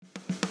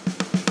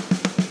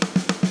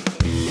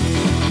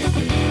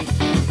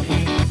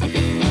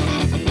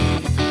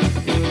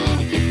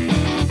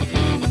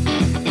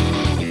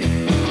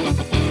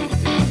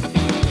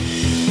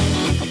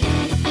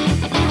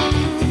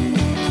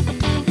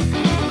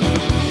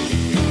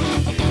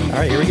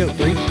right, here we go.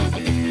 3,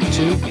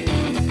 2.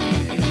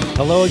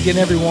 Hello again,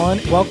 everyone.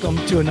 Welcome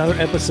to another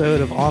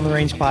episode of On the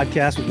Range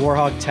Podcast with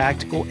Warhog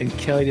Tactical and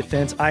Kelly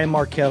Defense. I am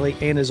Mark Kelly,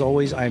 and as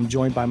always, I am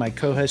joined by my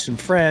co-host and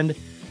friend,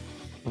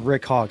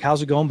 Rick Hogg.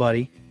 How's it going,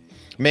 buddy?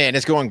 Man,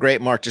 it's going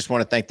great, Mark. Just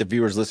want to thank the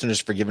viewers, listeners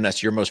for giving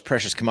us your most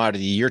precious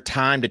commodity, your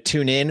time to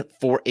tune in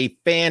for a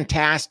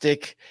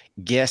fantastic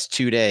guest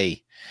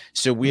today.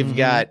 So we've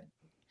got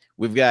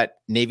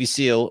Navy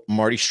SEAL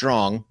Marty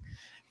Strong,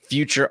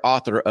 future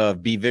author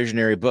of Be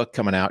Visionary book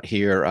coming out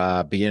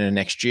here beginning of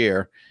next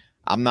year.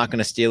 I'm not going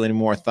to steal any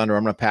more thunder.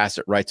 I'm going to pass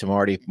it right to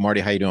Marty.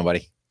 Marty, how you doing,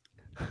 buddy?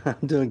 I'm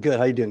doing good.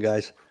 How you doing,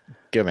 guys?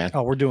 Good, man.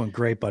 Oh, we're doing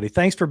great, buddy.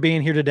 Thanks for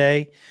being here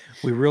today.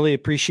 We really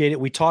appreciate it.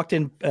 We talked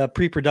in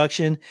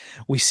pre-production.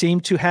 We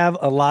seem to have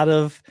a lot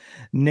of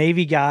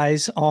Navy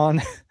guys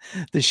on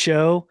the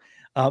show,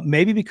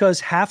 maybe because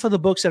half of the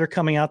books that are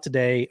coming out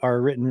today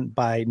are written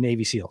by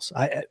Navy SEALs.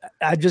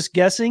 I'm just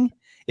guessing.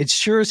 It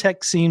sure as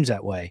heck seems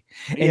that way.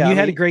 And you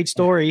had a great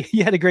story.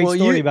 You had a great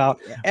story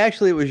about.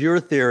 Actually, it was your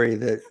theory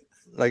that,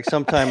 like,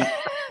 sometime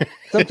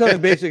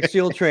in basic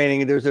SEAL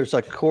training, there's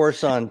a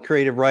course on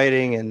creative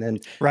writing, and then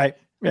right.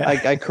 Yeah.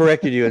 I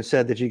corrected you and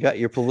said that you got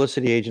your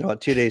publicity agent about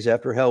 2 days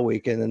after Hell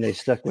Week, and then they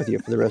stuck with you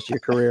for the rest of your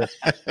career.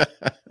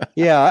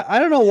 Yeah, I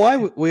don't know why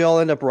we all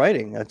end up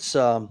writing. It's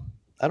I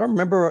don't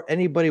remember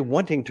anybody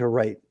wanting to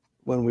write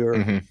when we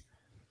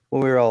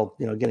were all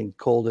getting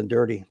cold and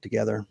dirty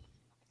together.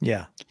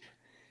 Yeah.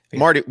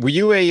 Marty, were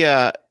you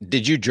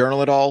did you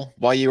journal at all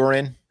while you were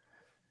in?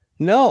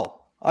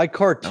 No, I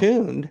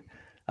cartooned.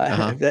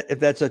 If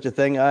that's such a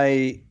thing.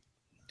 I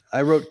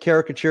wrote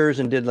caricatures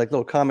and did like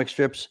little comic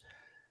strips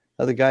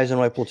of the guys in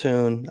my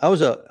platoon. I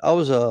was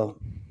an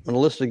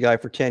enlisted guy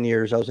for 10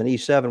 years. I was an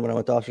E7 when I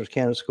went to Officers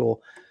Canada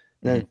School,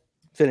 and then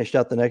finished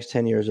out the next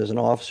 10 years as an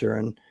officer.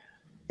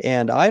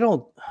 And I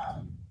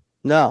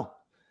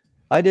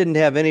didn't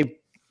have any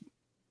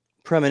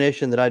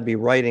premonition that I'd be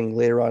writing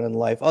later on in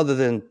life, other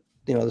than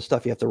the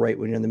stuff you have to write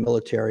when you're in the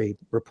military,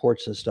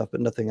 reports and stuff, but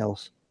nothing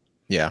else.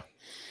 Yeah.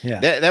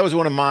 That was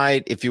one of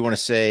my, if you want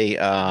to say,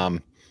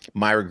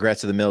 my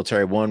regrets of the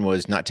military. One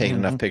was not taking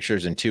enough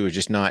pictures, and two was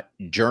just not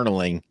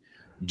journaling,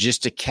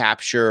 just to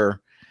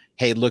capture,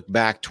 hey, look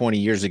back 20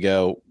 years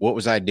ago. What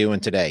was I doing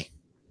today?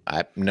 I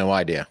have no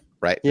idea.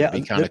 Right. Yeah.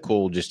 It'd be kind of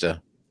cool just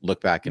to look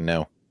back and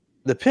know.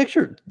 The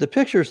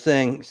pictures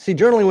thing. See,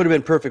 journaling would have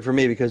been perfect for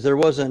me because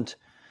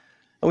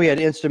we had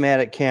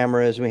Instamatic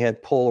cameras, and we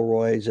had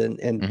Polaroids,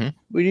 and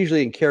we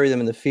usually didn't carry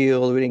them in the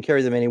field. We didn't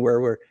carry them anywhere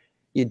where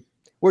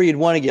you'd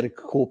want to get a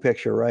cool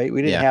picture, right?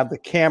 We didn't have the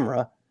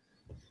camera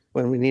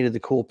when we needed the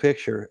cool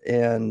picture.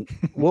 And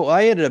what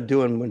I ended up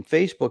doing when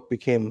Facebook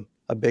became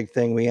a big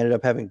thing, we ended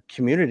up having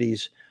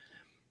communities.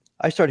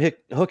 I started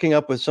hooking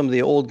up with some of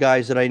the old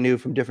guys that I knew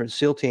from different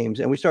SEAL teams,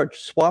 and we started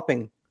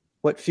swapping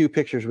what few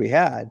pictures we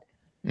had.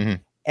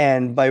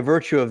 And by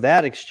virtue of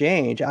that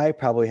exchange, I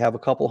probably have a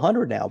couple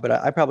hundred now, but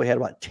I probably had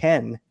about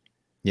 10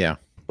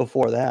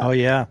 before that. Oh,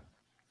 yeah.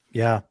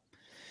 Yeah.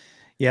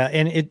 Yeah.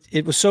 And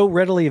it was so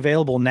readily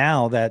available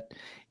now that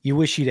you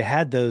wish you'd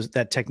had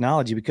that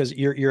technology, because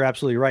you're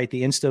absolutely right.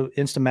 The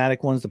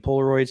Instamatic ones, the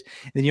Polaroids,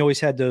 then you always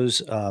had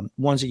those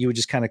ones that you would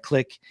just kind of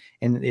click,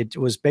 and it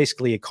was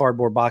basically a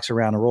cardboard box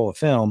around a roll of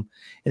film.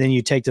 And then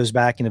you take those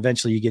back, and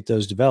eventually you get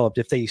those developed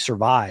if they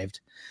survived.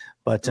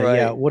 But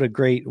yeah, what a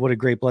great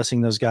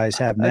blessing those guys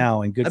have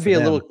now, and good. I'd be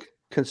a little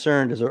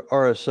concerned as an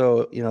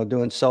RSO,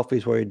 doing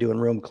selfies where you're doing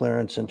room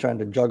clearance and trying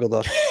to juggle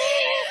the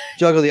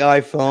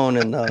iPhone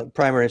and the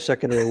primary and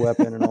secondary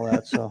weapon and all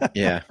that. So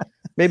yeah,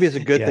 maybe it's a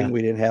good thing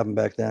we didn't have them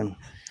back then.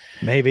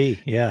 Maybe,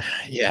 yeah.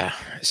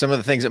 Some of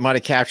the things that might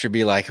have captured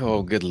be like,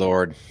 oh, good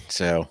Lord.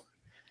 So,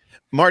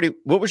 Marty,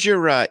 what was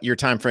your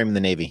time frame in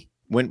the Navy?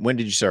 When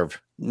did you serve?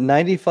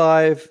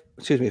 75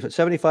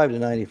 to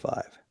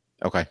 95.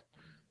 Okay.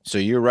 So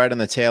you're right on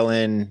the tail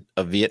end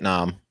of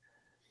Vietnam.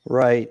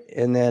 Right.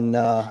 And then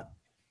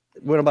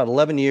went about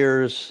 11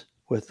 years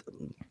with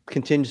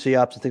contingency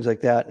ops and things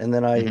like that. And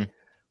then I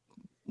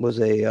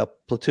was a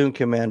platoon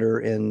commander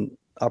in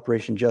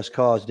Operation Just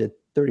Cause, did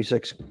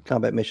 36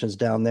 combat missions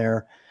down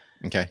there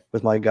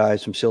with my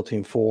guys from SEAL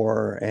Team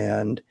 4.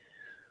 And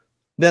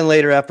then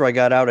later, after I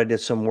got out, I did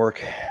some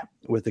work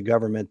with the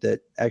government that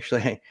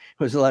actually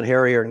was a lot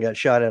hairier and got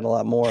shot at a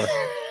lot more.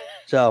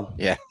 So,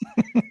 yeah,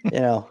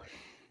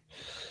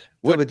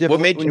 a little bit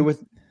different when you're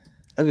with,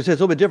 I was gonna say,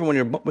 it's a little bit different when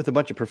you're with a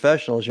bunch of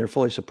professionals, you're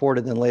fully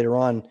supported. Then later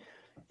on,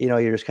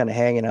 you're just kind of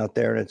hanging out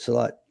there, and it's a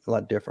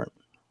lot different.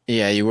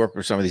 Yeah. You work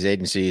with some of these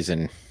agencies,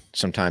 and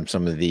sometimes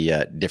some of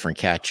the different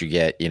cats you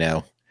get,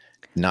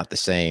 not the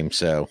same.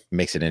 So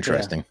makes it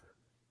interesting.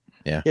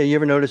 Yeah. You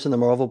ever notice in the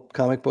Marvel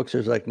comic books,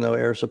 there's like no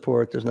air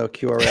support. There's no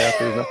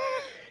QRF.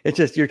 It's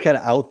just, you're kind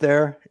of out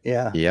there.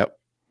 Yeah. Yep.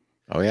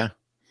 Oh yeah.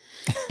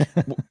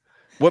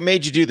 What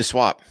made you do the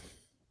swap?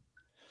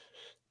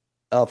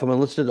 From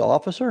enlisted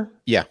officer?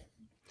 Yeah.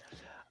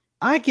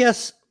 I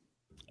guess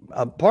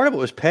part of it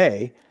was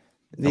pay.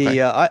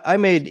 I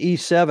made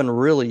E7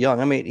 really young.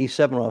 I made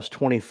E7 when I was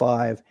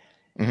 25,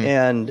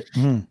 and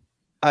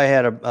I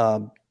had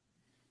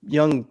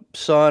young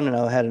son, and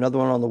I had another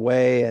one on the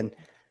way, and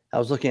I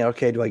was looking at,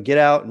 okay, do I get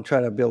out and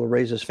try to be able to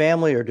raise this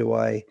family, or do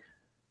I,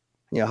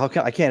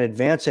 I can't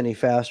advance any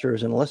faster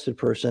as an enlisted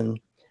person.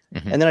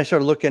 Mm-hmm. And then I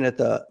started looking at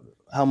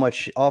how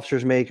much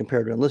officers made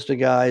compared to enlisted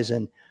guys.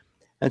 And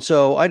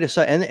so I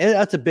decided, and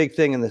that's a big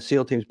thing in the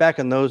SEAL teams. Back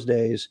in those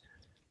days,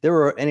 there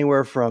were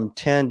anywhere from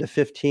 10 to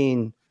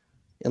 15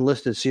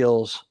 enlisted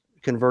SEALs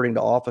converting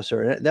to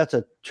officer. And that's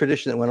a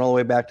tradition that went all the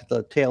way back to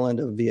the tail end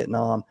of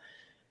Vietnam.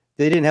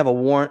 They didn't have a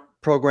warrant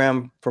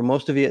program for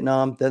most of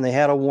Vietnam. Then they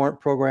had a warrant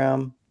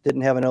program,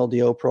 didn't have an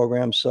LDO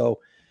program. So,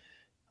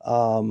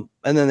 and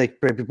then they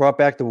brought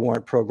back the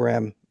warrant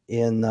program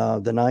in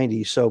the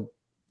 90s. So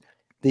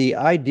the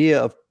idea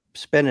of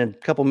spending a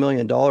couple $1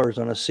 million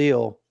on a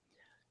SEAL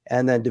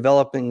and then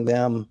developing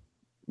them,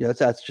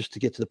 that's just to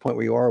get to the point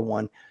where you are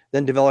one,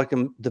 then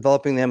developing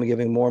them and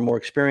giving more and more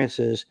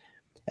experiences,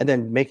 and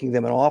then making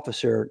them an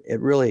officer, it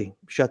really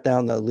shut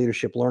down the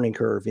leadership learning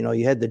curve.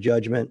 You had the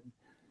judgment.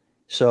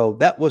 So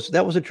that was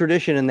a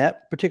tradition in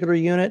that particular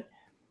unit.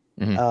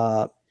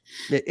 Mm-hmm.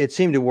 It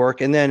seemed to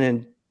work. And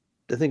then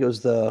I think it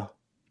was the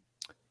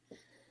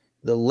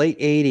late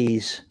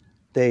 80s,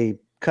 they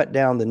cut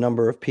down the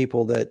number of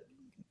people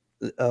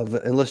of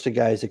enlisted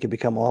guys that could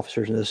become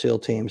officers in the SEAL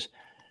teams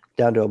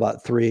down to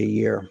about 3 a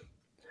year.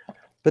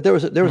 But there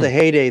was a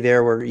heyday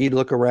there where you'd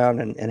look around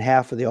and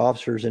half of the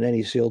officers in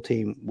any SEAL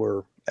team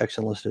were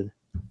ex-enlisted.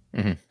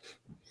 Mm-hmm.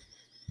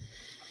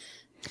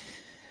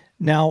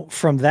 Now,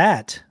 from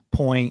that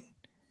point,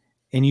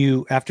 and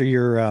you, after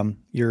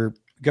your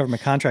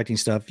government contracting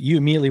stuff, you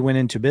immediately went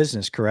into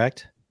business,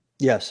 correct?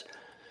 Yes.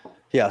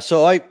 Yeah.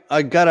 So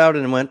I got out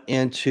and went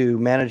into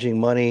managing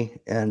money,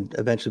 and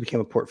eventually became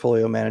a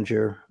portfolio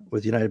manager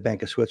with United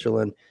Bank of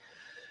Switzerland.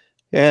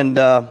 And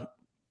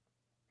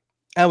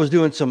I was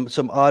doing some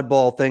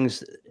oddball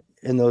things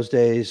in those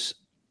days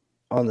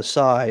on the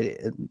side,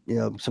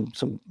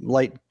 some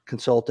light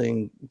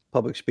consulting,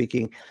 public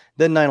speaking.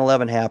 Then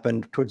 9/11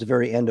 happened towards the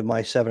very end of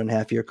my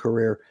 7.5-year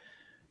career.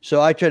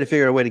 So I tried to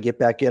figure out a way to get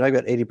back in. I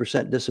got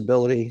 80%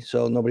 disability,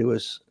 so nobody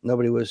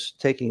was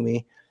taking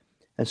me.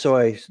 And so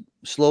I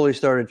slowly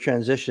started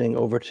transitioning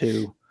over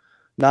to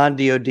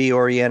non-DOD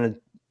oriented,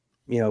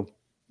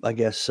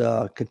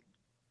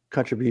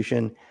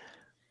 contribution.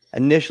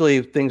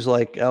 Initially, things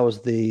like I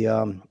was the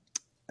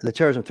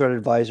terrorism threat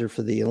advisor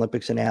for the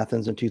Olympics in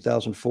Athens in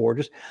 2004.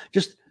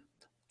 Just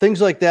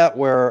things like that,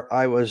 where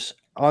I was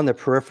on the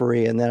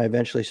periphery, and then I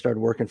eventually started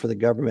working for the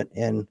government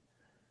and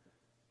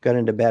got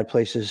into bad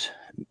places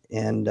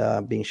and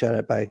being shot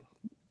at by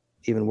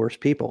even worse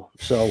people.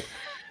 So,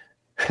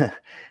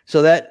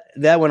 so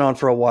that went on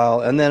for a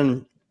while, and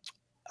then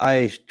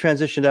I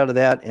transitioned out of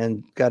that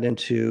and got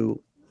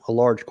into a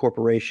large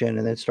corporation,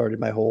 and then started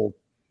my whole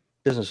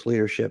business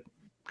leadership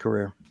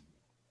career.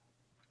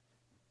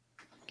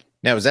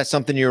 Now, is that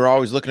something you were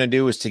always looking to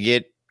do, is to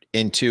get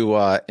into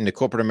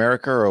corporate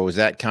America, or was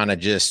that kind of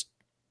just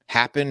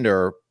happened,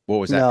 or what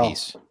was that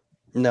piece?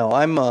 No,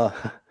 I am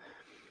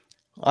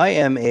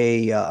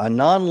a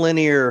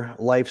nonlinear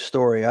life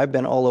story. I've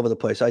been all over the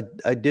place.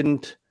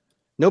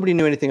 Nobody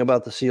knew anything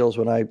about the SEALs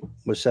when I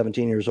was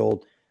 17 years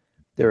old.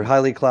 They were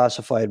highly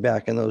classified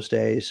back in those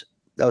days.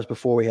 That was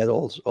before we had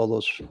all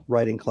those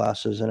writing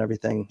classes and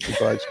everything.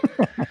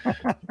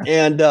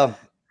 And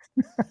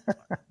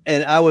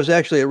I was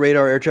actually at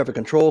Radar Air Traffic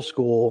Control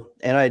School,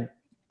 and I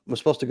was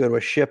supposed to go to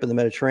a ship in the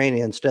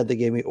Mediterranean. Instead, they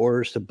gave me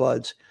orders to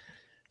BUD/S.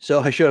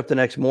 So I showed up the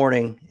next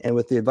morning, and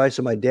with the advice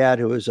of my dad,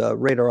 who was a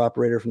radar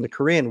operator from the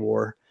Korean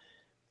War,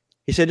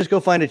 he said, just go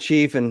find a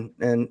chief and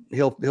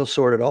he'll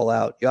sort it all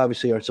out. You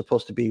obviously aren't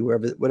supposed to be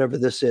whatever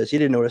this is. He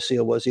didn't know what a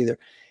SEAL was either. It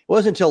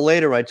wasn't until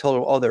later I told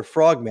him, oh, they're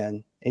frogmen.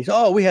 And he said,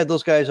 oh, we had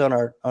those guys on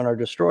our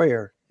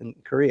destroyer in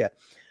Korea.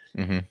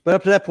 Mm-hmm. But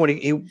up to that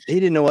point, he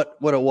didn't know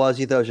what it was.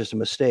 He thought it was just a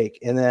mistake.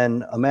 And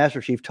then a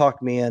master chief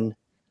talked me in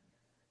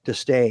to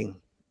staying.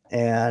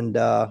 And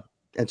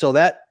so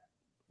that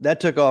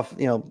took off,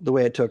 the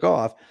way it took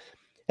off.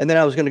 And then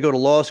I was going to go to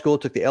law school,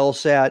 took the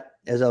LSAT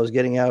as I was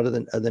getting out of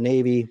the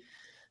Navy.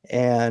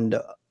 And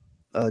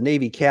a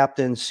Navy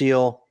captain,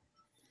 SEAL,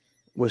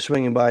 was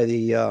swinging by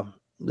the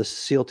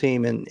SEAL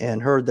team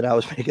and heard that I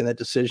was making that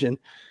decision.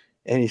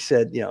 And he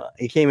said,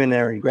 he came in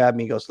there and he grabbed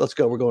me. He goes, let's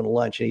go. We're going to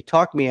lunch. And he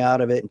talked me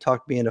out of it and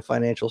talked me into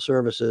financial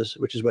services,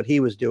 which is what he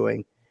was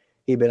doing.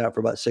 He'd been out for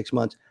about 6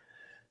 months.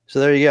 So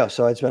there you go.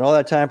 So I'd spent all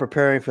that time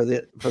preparing for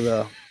the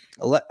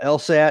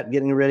LSAT,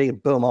 getting ready,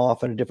 and boom,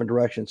 off in a different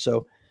direction.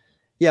 So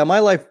yeah, my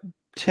life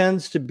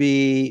tends to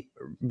be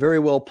very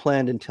well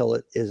planned until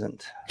it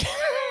isn't.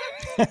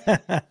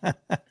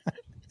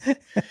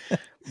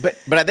 But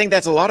I think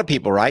that's a lot of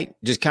people, right?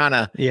 Just kind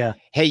of, yeah.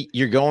 Hey,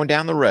 you're going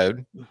down the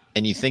road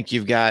and you think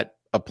you've got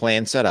a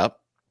plan set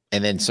up,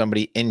 and then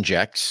somebody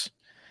injects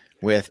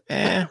with,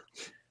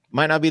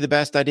 might not be the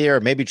best idea,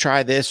 or maybe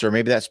try this, or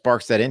maybe that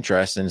sparks that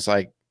interest, and it's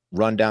like,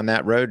 run down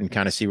that road and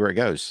kind of see where it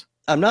goes.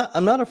 I'm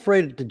not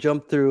afraid to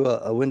jump through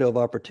a window of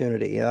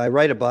opportunity. I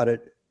write about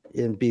it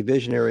and be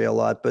visionary a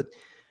lot, but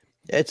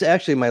it's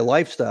actually my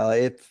lifestyle.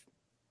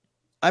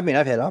 I've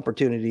had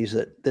opportunities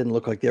that didn't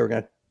look like they were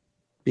going to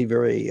be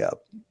very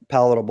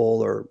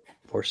palatable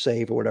or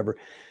safe or whatever.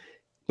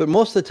 But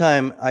most of the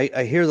time,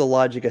 I hear the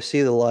logic, I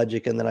see the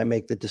logic, and then I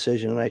make the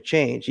decision and I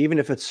change. Even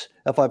if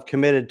I've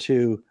committed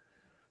to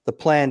the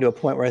plan to a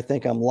point where I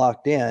think I'm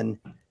locked in,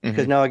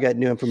 because now I got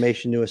new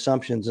information, new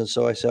assumptions, and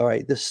so I say, all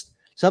right,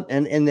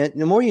 and then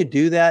the more you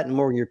do that, and the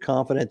more you're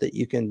confident that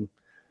you can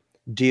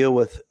deal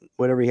with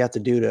whatever you have to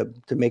do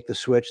to make the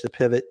switch, the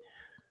pivot,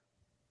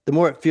 the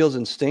more it feels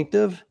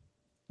instinctive.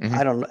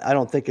 I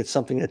don't think it's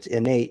something that's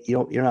innate.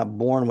 You're not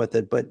born with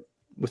it, but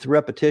with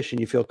repetition,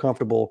 you feel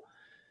comfortable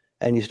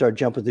and you start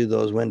jumping through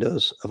those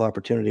windows of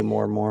opportunity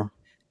more and more.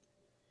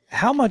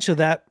 How much of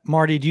that,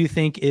 Marty, do you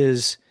think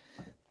is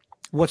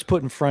what's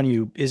put in front of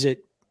you? Is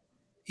it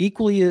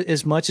equally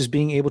as much as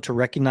being able to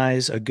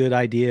recognize a good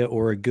idea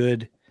or a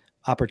good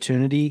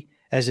opportunity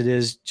as it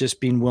is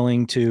just being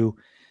willing to,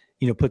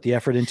 put the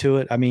effort into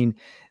it? I mean,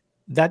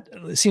 that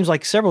it seems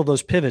like several of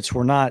those pivots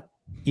were not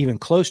even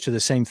close to the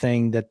same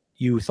thing that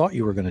you thought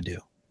you were going to do.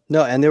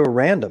 No, and they were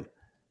random.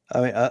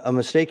 I mean, a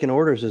mistake in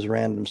orders is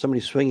random. Somebody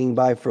swinging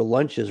by for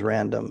lunch is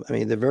random. I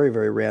mean, they're very,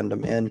 very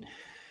random. And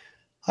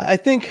I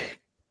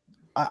think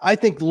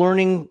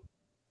learning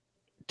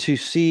to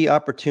see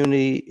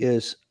opportunity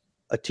is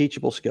a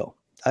teachable skill.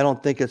 I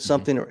don't think it's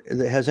something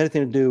that has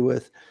anything to do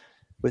with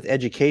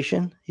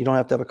education. You don't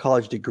have to have a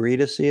college degree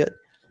to see it.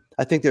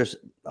 I think there's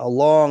a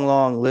long,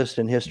 long list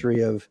in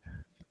history of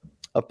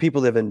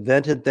people that have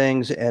invented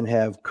things and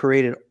have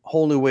created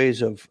whole new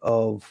ways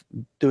of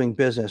doing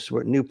business,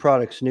 with new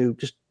products, new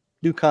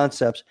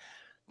concepts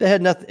that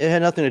had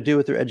nothing to do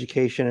with their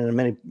education.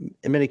 And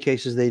in many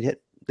cases,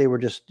 they were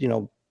just,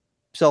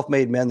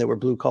 self-made men that were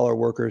blue collar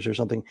workers or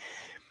something.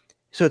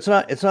 So it's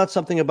not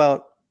something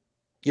about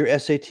your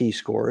SAT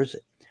scores.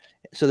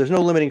 So there's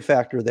no limiting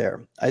factor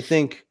there. I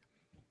think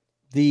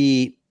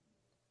the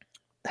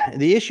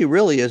issue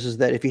really is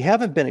that if you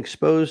haven't been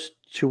exposed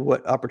to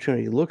what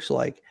opportunity looks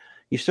like,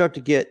 you start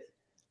to get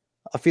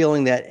a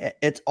feeling that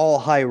it's all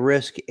high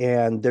risk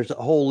and there's a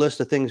whole list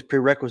of things,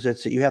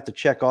 prerequisites that you have to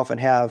check off and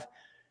have,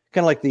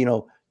 kind of like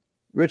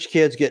rich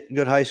kids get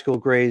good high school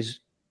grades,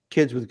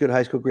 kids with good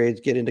high school grades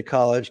get into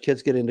college,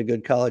 kids get into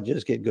good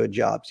colleges, get good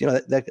jobs.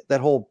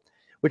 That whole,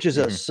 which is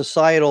a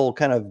societal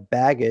kind of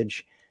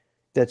baggage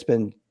that's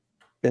been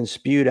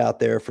spewed out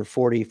there for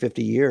 40,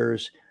 50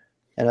 years.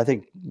 And I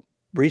think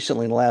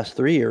recently in the last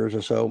 3 years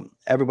or so,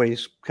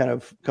 everybody's kind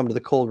of come to the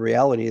cold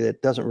reality that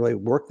it doesn't really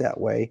work that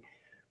way.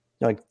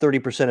 Like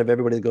 30% of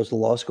everybody that goes to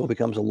law school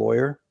becomes a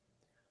lawyer.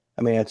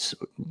 I mean, it's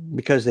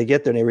because they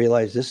get there and they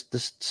realize this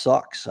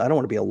sucks. I don't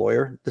want to be a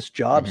lawyer. This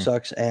job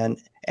sucks. And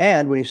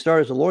when you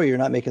start as a lawyer, you're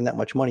not making that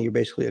much money. You're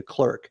basically a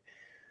clerk.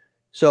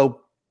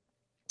 So,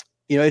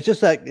 it's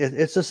just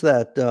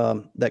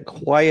that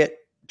quiet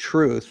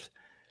truth.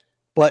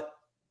 But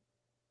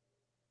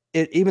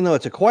even though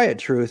it's a quiet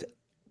truth,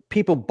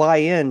 people buy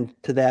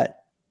into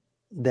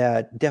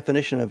that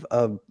definition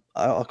of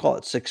I'll call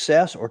it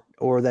success,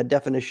 or that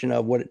definition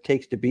of what it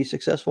takes to be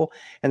successful.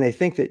 And they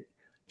think that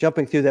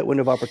jumping through that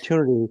window of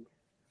opportunity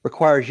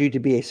requires you to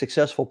be a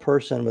successful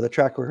person with a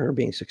track record of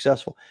being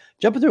successful.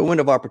 Jumping through a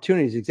window of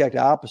opportunity is the exact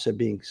opposite of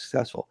being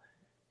successful.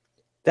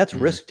 That's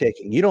risk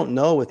taking. You don't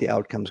know what the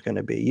outcome is going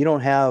to be.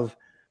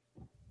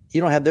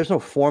 There's no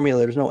formula.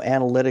 There's no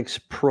analytics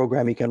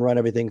program you can run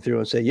everything through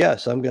and say,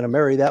 yes, I'm going to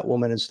marry that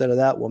woman instead of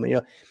that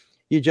woman.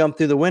 You jump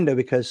through the window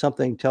because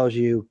something tells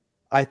you,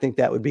 I think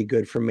that would be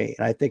good for me.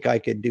 And I think I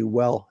could do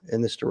well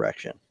in this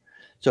direction.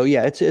 So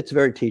yeah, it's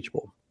very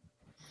teachable.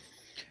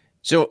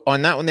 So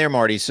on that one there,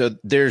 Marty, so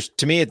there's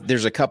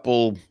a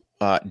couple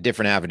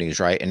different avenues,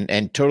 right?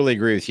 And totally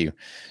agree with you.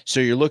 So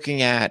you're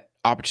looking at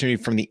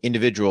opportunity from the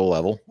individual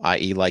level,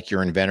 i.e. like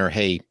your inventor,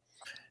 hey,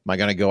 am I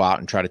going to go out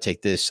and try to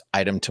take this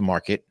item to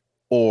market?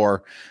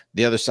 Or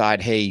the other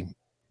side, hey,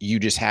 you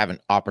just have an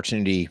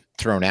opportunity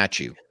thrown at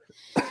you.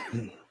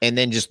 And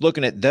then just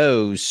looking at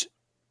those,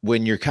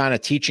 when you're kind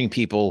of teaching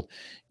people,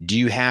 do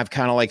you have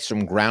kind of like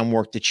some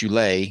groundwork that you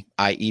lay,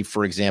 i.e.,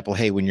 for example,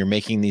 hey, when you're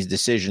making these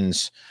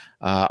decisions,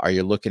 are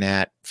you looking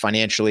at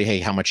financially, hey,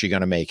 how much are you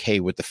going to make? Hey,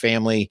 with the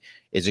family,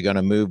 is it going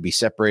to move, be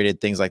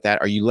separated, things like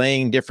that? Are you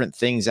laying different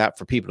things out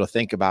for people to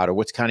think about, or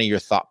what's kind of your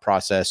thought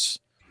process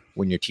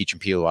when you're teaching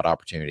people about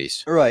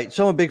opportunities? Right.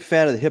 So I'm a big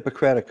fan of the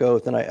Hippocratic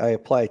Oath, and I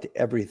apply it to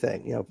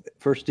everything.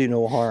 First do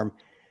no harm.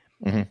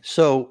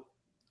 So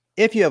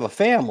if you have a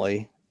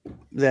family,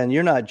 then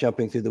you're not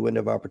jumping through the window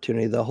of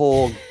opportunity. The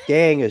whole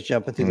gang is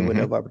jumping through the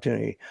window of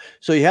opportunity.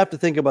 So you have to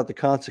think about the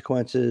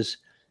consequences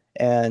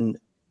and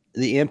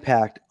the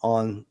impact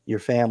on your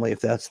family if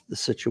that's the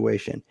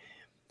situation.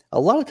 A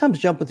lot of times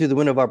jumping through the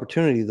window of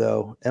opportunity,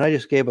 though, and I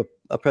just gave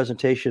a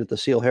presentation at the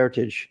SEAL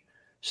Heritage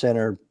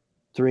Center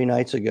 3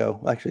 nights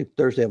ago, actually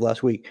Thursday of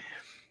last week,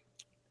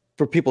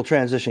 for people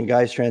guys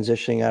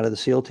transitioning out of the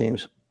SEAL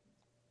teams.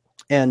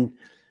 And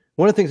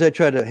one of the things I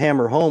try to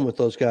hammer home with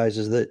those guys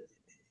is that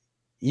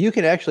you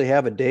can actually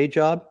have a day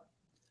job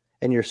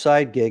and your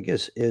side gig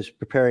is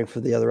preparing for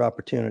the other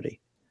opportunity.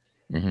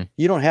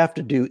 You don't have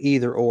to do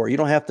either or. You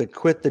don't have to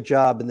quit the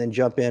job and then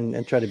jump in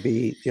and try to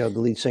be, the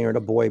lead singer in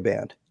a boy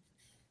band.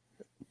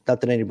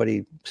 Not that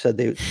anybody said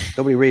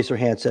nobody raised their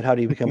hand, said, how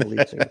do you become a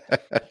lead singer?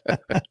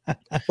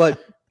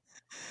 But,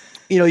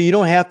 you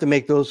don't have to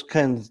make those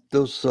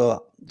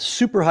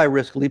super high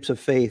risk leaps of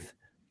faith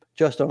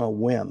just on a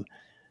whim.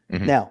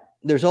 Mm-hmm. Now,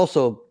 there's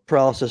also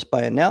paralysis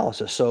by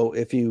analysis. So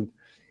if you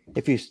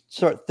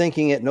start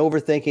thinking it and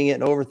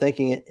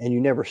overthinking it and you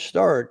never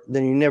start,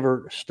 then you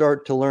never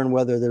start to learn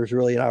whether there's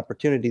really an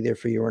opportunity there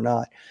for you or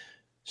not.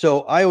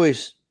 So I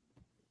always,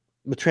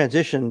 with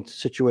transition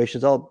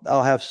situations, I'll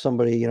have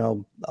somebody,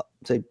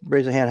 say,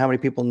 raise a hand. How many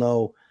people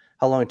know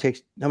how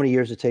many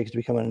years it takes to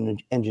become an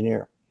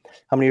engineer?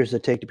 How many years does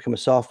it take to become a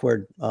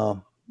software,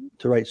 to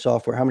write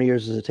software? How many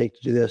years does it take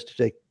to do this,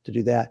 to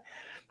do that?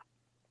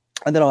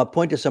 And then I'll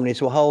point to somebody and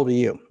say, well, how old are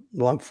you?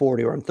 Well, I'm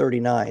 40 or I'm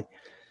 39.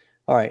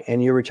 All right.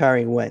 And you're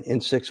retiring when?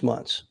 In 6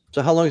 months.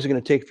 So how long is it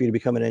going to take for you to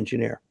become an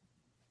engineer?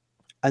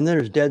 And then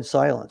there's dead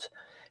silence,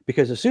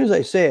 because as soon as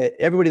I say it,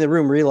 everybody in the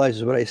room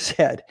realizes what I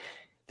said,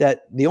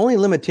 that the only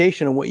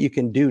limitation on what you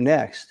can do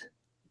next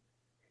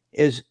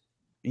is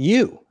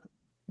you.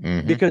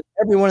 Mm-hmm. Because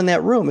everyone in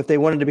that room, if they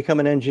wanted to become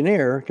an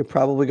engineer, could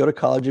probably go to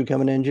college and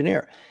become an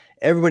engineer.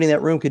 Everybody in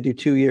that room could do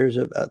 2 years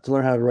to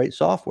learn how to write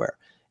software.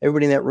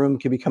 Everybody in that room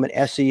could become an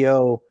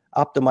SEO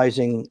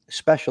optimizing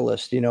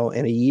specialist, in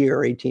a year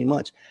or 18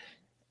 months.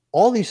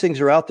 All these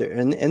things are out there.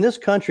 And in this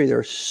country, there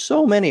are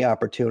so many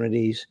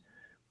opportunities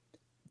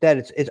that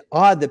it's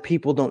odd that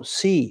people don't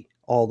see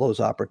all those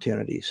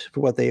opportunities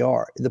for what they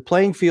are. The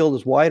playing field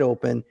is wide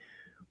open.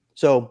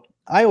 So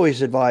I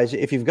always advise,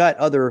 if you've got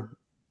other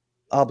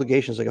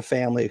obligations like a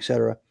family, et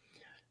cetera,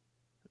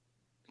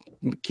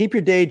 keep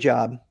your day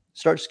job,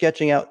 start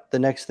sketching out the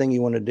next thing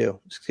you want to do.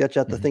 Sketch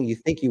out the thing you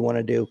think you want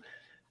to do.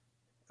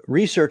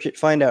 Research it,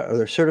 find out, are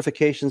there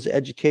certifications,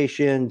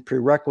 education,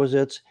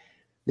 prerequisites?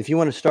 If you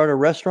want to start a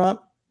restaurant,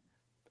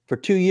 for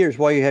 2 years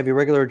while you have your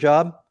regular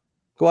job,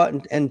 go out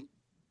and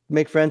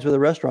make friends with a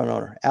restaurant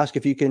owner. Ask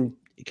if you can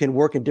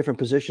work in different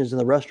positions in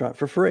the restaurant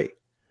for free.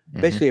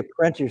 Mm-hmm. Basically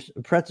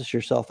apprentice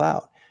yourself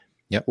out.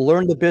 Yep.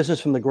 Learn the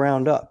business from the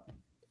ground up.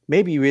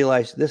 Maybe you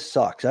realize this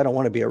sucks. I don't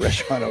want to be a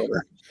restaurant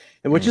owner.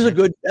 And which is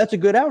that's a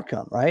good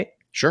outcome, right?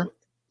 Sure.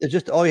 It's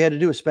just all you had to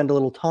do is spend a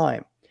little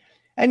time.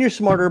 And you're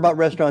smarter about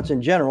restaurants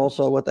in general,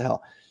 so what the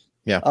hell?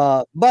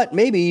 Yeah. But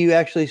maybe you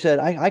actually said,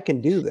 I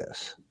can do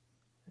this.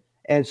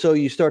 And so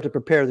you start to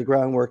prepare the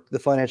groundwork, the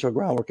financial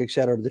groundwork, et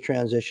cetera, the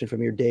transition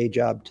from your day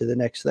job to the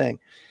next thing.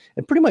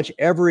 And pretty much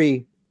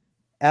every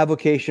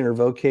avocation or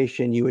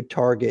vocation you would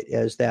target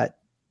as that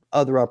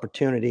other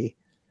opportunity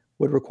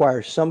would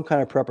require some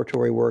kind of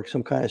preparatory work,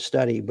 some kind of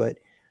study. But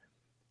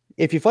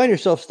if you find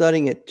yourself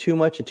studying it too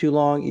much and too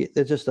long,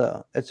 it's just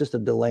a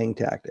delaying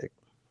tactic.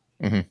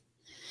 Mm-hmm.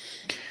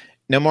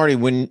 Now, Marty,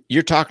 when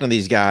you're talking to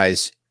these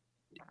guys,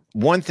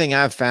 one thing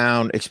I've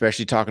found,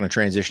 especially talking to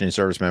transitioning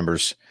service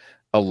members,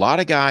 a lot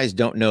of guys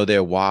don't know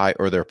their why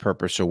or their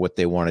purpose or what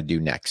they want to do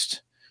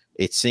next.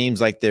 It seems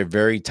like they're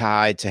very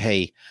tied to,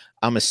 hey,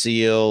 I'm a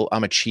SEAL,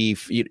 I'm a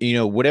chief,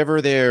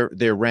 whatever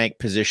their rank,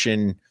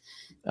 position,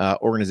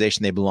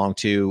 organization they belong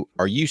to.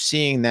 Are you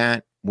seeing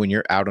that when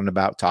you're out and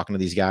about talking to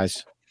these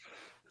guys?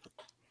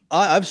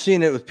 I've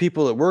seen it with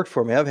people that worked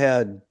for me. I've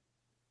had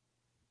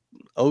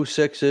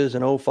 06s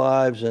and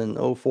 05s and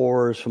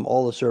 04s from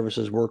all the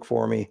services work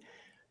for me.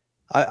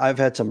 I've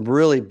had some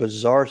really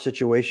bizarre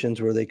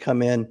situations where they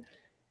come in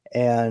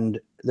and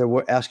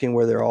they're asking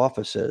where their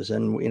office is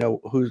and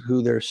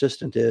who their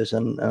assistant is,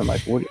 and I'm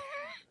like, what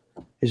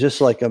is this,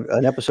 like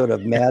an episode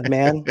of Mad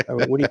Men?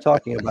 What are you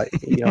talking about?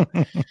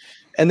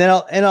 And then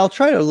I'll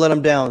try to let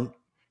them down,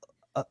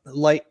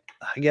 light,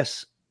 I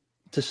guess,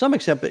 to some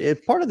extent.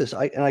 But part of this,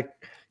 I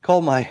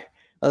call my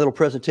little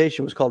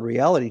presentation was called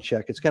Reality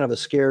Check. It's kind of a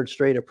scared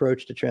straight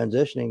approach to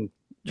transitioning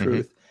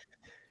truth.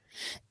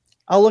 Mm-hmm.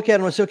 I'll look at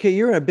them and say, okay,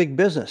 you're in a big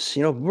business.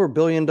 We're $1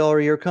 billion a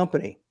year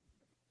company.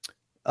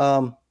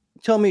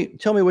 Tell me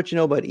what you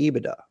know about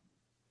EBITDA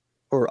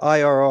or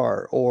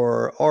IRR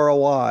or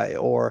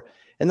ROI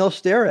and they'll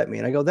stare at me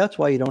and I go, that's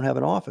why you don't have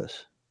an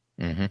office.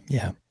 Mm-hmm.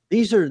 Yeah.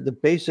 These are the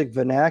basic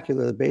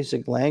vernacular, the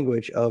basic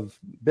language of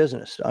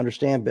business, to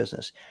understand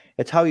business.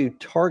 It's how you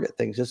target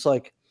things. It's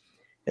like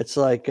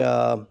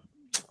ISR.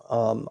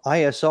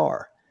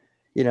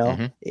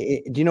 Mm-hmm.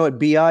 Do you know what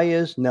BI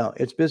is? No,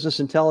 it's business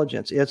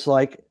intelligence. It's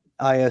like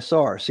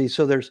ISR. See,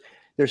 so there's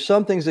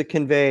some things that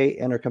convey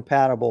and are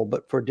compatible,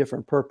 but for a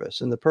different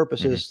purpose. And the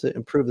purpose is to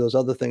improve those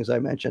other things I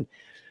mentioned.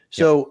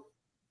 So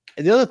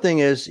the other thing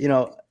is,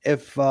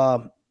 if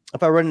I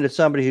run into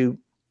somebody who,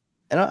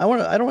 and I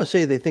don't want to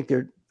say they think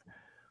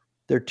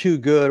they're too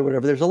good or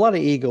whatever. There's a lot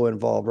of ego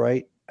involved,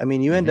 right? I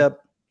mean, you end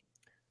up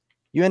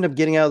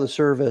getting out of the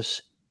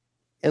service,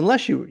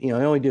 unless you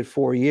only did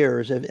 4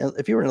 years.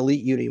 If you were an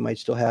elite unit, you might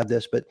still have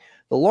this, but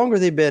the longer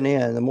they've been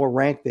in, the more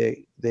rank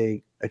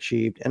they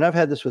achieved. And I've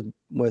had this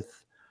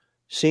with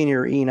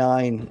senior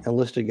E9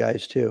 enlisted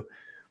guys too.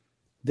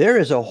 There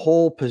is a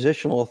whole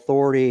positional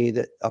authority,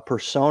 a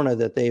persona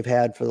that they've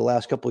had for the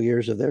last couple of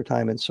years of their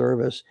time in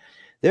service.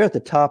 They're at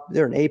the top.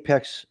 They're an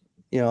apex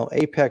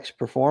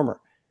performer.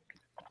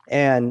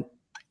 And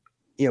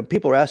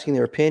people are asking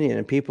their opinion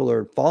and people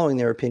are following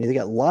their opinion. They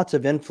got lots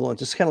of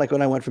influence. It's kind of like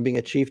when I went from being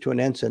a chief to an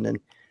ensign and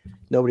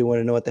nobody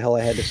wanted to know what the hell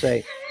I had to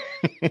say.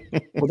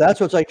 Well, that's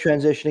what's like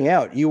transitioning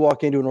out. You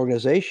walk into an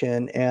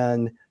organization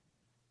and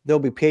there'll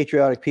be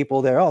patriotic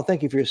people there. Oh,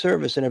 thank you for your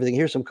service and everything.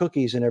 Here's some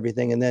cookies and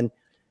everything. And then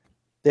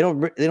they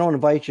don't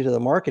invite you to the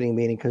marketing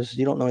meeting because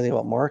you don't know anything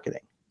about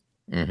marketing.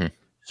 Mm-hmm.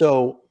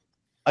 So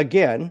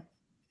again,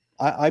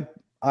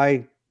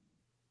 I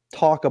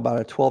talk about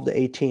a 12 to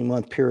 18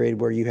 month period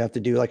where you have to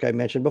do, like I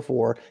mentioned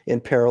before, in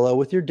parallel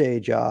with your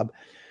day job,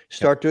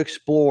 start to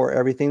explore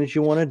everything that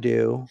you want to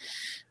do.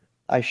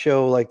 I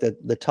show like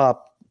the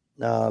top,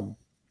 the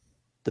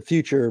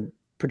future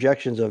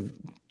projections of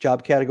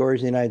job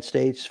categories in the United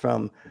States,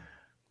 from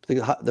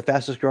the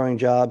fastest growing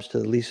jobs to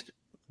the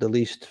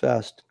least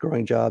fast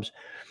growing jobs,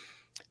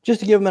 just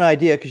to give them an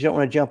idea, because you don't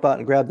want to jump out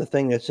and grab the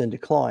thing that's in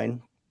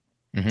decline.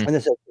 Mm-hmm. And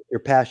that's your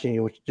passion,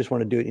 you just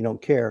want to do it, you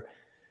don't care.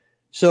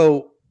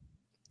 So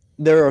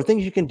there are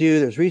things you can do,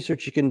 there's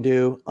research you can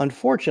do.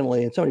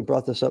 Unfortunately, and somebody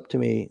brought this up to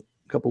me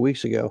a couple of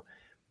weeks ago,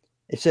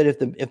 it said if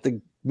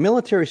the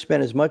military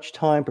spent as much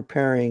time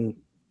preparing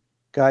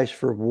guys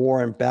for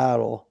war and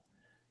battle,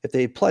 if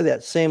they apply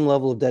that same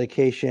level of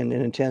dedication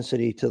and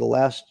intensity to the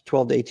last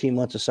 12 to 18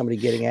 months of somebody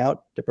getting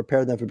out to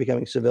prepare them for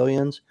becoming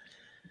civilians,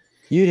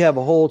 you'd have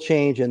a whole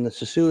change in the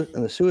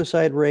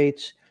suicide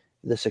rates,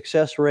 the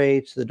success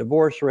rates, the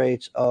divorce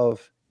rates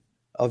of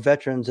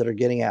veterans that are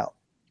getting out,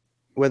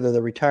 whether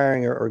they're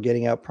retiring or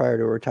getting out prior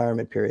to a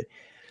retirement period.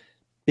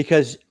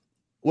 Because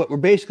what we're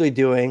basically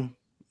doing,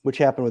 which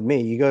happened with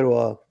me, you go to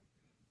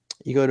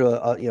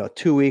a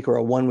 2-week or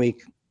a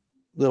 1-week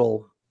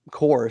little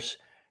course,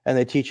 and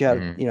they teach you how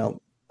to,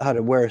 how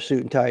to wear a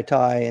suit and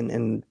tie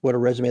and what a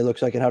resume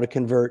looks like and how to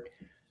convert.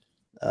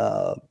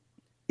 I'm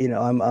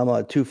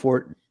a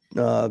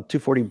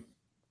 240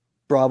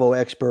 Bravo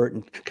expert,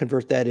 and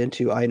convert that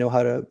into, I know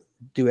how to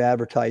do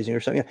advertising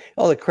or something.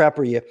 All the crap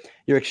where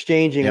you're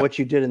exchanging what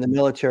you did in the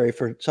military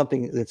for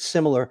something that's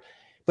similar,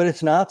 but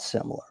it's not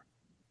similar.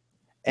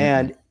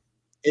 And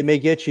it may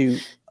get you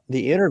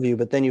the interview,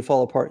 but then you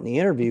fall apart in the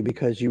interview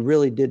because you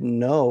really didn't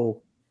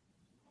know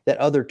that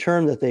other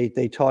term that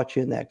they taught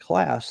you in that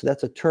class.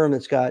 That's a term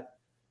that's got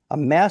a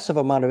massive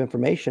amount of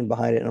information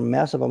behind it and a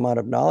massive amount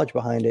of knowledge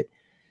behind it.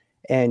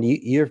 And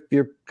you're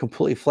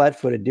completely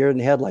flat-footed, deer in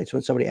the headlights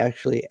when somebody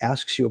actually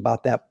asks you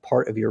about that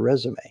part of your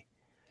resume.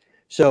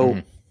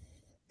 So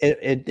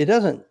it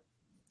doesn't,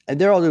 and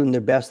they're all doing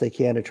their best they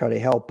can to try to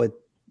help, but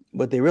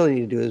what they really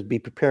need to do is be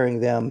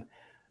preparing them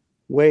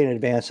way in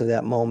advance of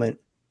that moment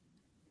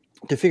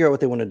to figure out what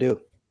they want to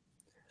do.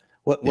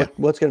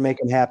 What's going to make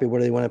them happy? What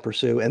do they want to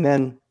pursue? And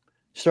then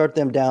start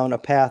them down a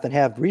path and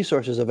have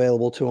resources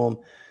available to them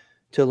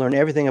to learn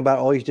everything about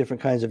all these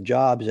different kinds of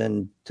jobs,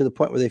 and to the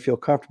point where they feel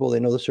comfortable, they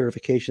know the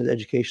certifications,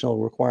 educational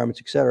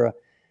requirements, etc.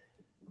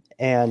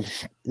 And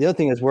the other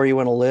thing is where you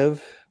want to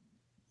live.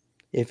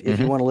 If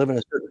you want to live in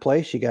a certain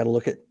place, you got to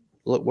look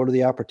what are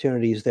the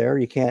opportunities there.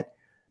 You can't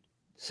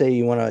say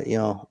you want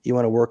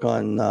to work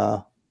on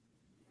the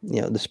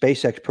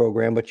SpaceX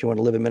program, but you want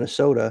to live in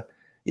Minnesota.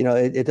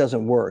 It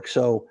doesn't work.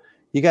 So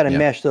you got to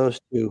mesh those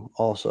two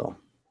also.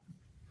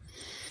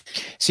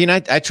 See, and I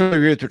totally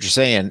agree with what you're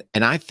saying.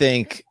 And I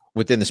think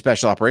within the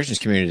special operations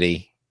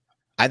community,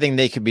 I think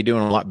they could be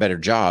doing a lot better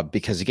job,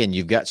 because again,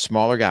 you've got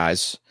smaller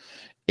guys.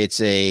 It's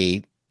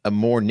a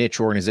more niche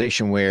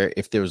organization where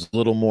if there was a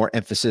little more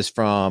emphasis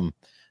from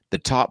the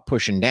top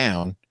pushing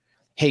down,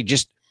 hey,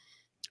 just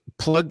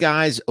plug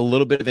guys a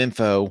little bit of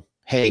info.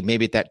 Hey,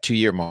 maybe at that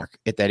 2-year mark,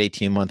 at that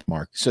 18-month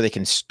mark, so they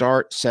can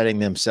start setting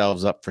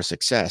themselves up for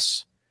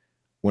success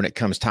when it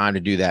comes time to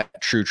do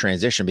that true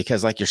transition.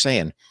 Because like you're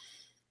saying,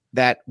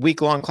 that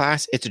week-long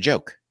class, it's a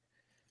joke.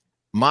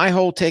 My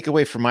whole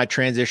takeaway from my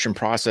transition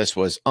process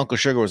was Uncle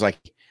Sugar was like,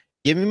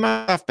 give me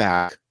my stuff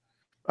back.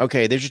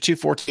 Okay, there's your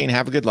 214.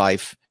 Have a good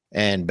life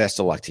and best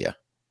of luck to you.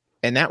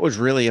 And that was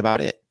really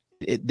about it.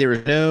 There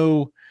was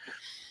no,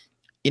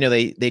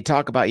 they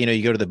talk about,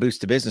 you go to the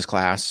Boost to Business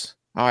class.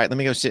 All right, let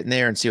me go sit in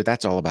there and see what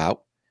that's all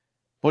about.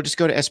 Well, just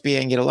go to SBA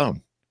and get a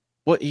loan.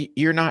 Well,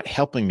 you're not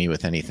helping me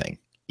with anything.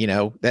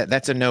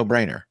 That's a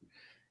no-brainer.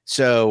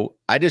 So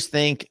I just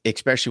think,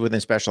 especially within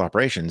special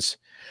operations,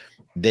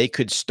 they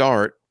could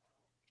start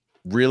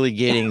really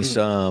getting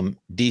some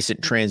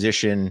decent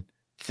transition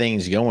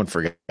things going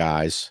for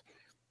guys,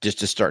 just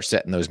to start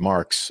setting those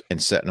marks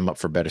and setting them up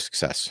for better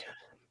success.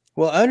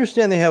 Well, I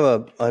understand they have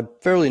a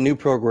fairly new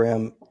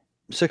program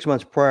 6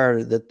 months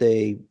prior that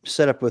they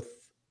set up with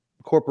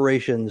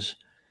corporations,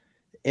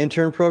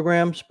 intern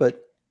programs.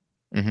 But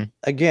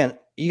again,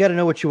 you got to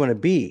know what you want to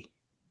be.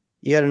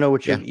 You got to know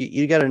what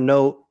you got to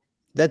know.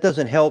 That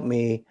doesn't help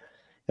me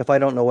if I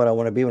don't know what I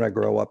want to be when I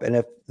grow up. And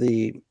if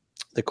the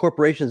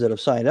corporations that have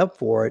signed up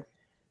for it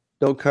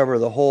don't cover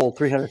the whole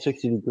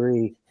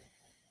 360-degree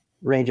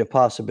range of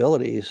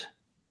possibilities,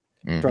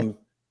 from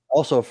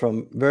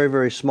very,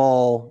 very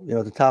small,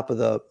 at the top of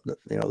the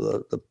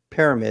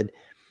pyramid,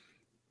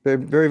 very,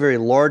 very, very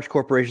large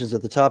corporations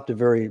at the top, to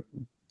very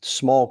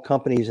small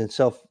companies and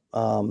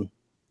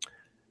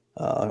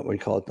what do you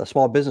call it, the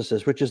small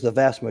businesses, which is the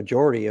vast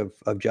majority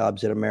of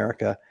jobs in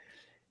America.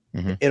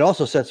 Mm-hmm. It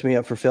also sets me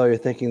up for failure,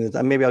 thinking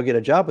that maybe I'll get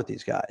a job with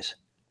these guys.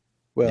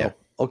 Well,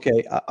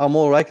 okay, I'll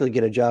more likely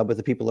get a job with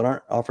the people that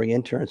aren't offering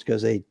interns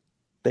because they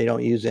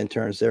don't use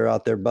interns. They're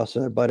out there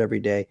busting their butt every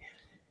day.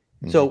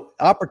 Mm-hmm. So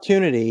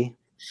opportunity,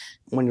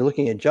 when you're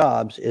looking at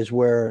jobs, is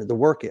where the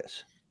work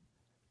is.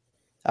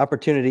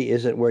 Opportunity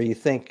isn't where you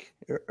think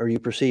or you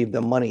perceive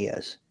the money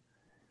is.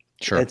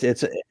 Sure.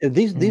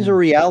 These are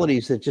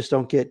realities that just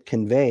don't get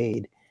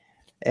conveyed.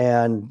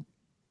 And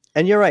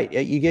you're right.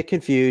 You get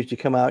confused. You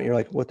come out and you're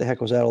like, what the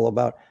heck was that all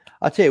about?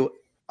 I'll tell you,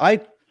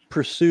 I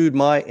pursued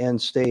my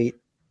end state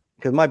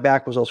because my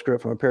back was all screwed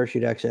up from a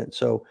parachute accident.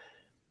 So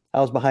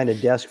I was behind a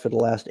desk for the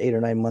last 8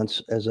 or 9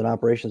 months as an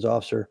operations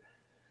officer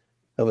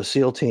of a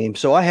SEAL team.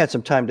 So I had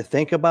some time to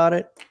think about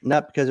it,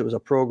 not because it was a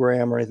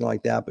program or anything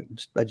like that, but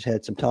I just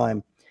had some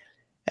time.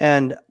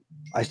 And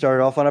I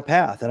started off on a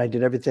path, and I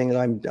did everything that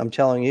I'm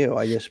telling you.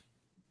 I just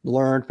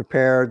learned,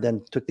 prepared,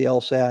 then took the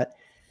LSAT.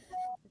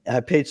 I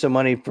paid some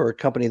money for a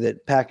company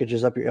that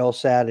packages up your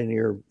LSAT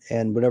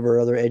and whatever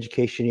other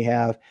education you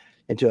have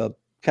into a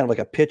kind of like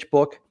a pitch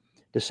book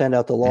to send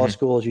out to law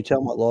schools. You tell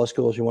them what law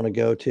schools you want to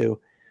go to.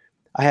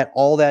 I had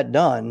all that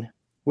done,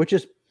 which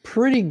is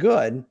pretty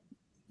good,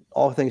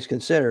 all things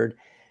considered.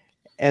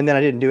 And then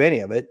I didn't do any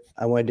of it.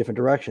 I went a different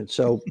direction.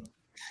 So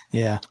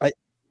yeah,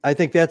 I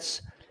think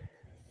that's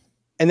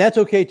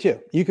okay too.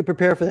 You could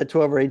prepare for that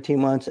 12 or 18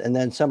 months. And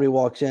then somebody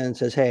walks in and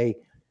says, hey,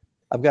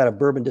 I've got a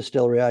bourbon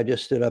distillery I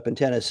just stood up in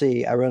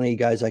Tennessee. I run any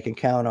guys I can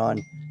count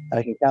on. And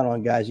I can count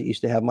on guys that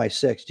used to have my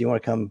 6. Do you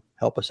want to come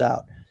help us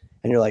out?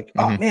 And you're like,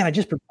 oh man,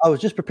 I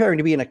was just preparing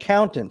to be an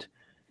accountant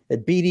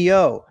at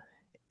BDO.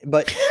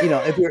 But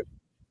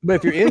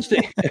if you're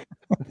instinct,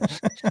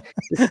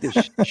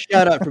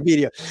 shout out for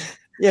BDO.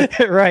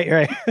 Yeah, right.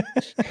 And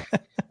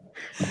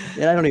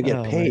I don't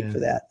even get paid for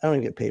that.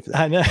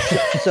 I know.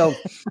 So,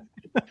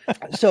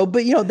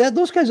 but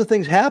those kinds of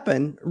things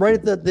happen right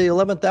at the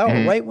 11th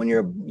hour, right when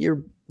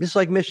you're just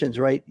like missions,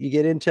 right? You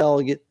get intel,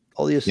 you get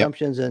all the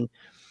assumptions, and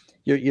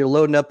you're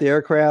loading up the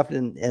aircraft,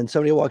 and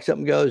somebody walks up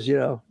and goes,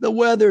 the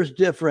weather's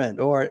different,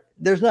 or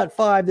there's not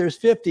 5, there's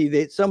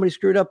 50. Somebody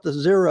screwed up the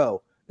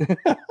 0.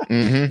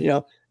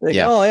 Oh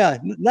yeah,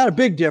 not a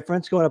big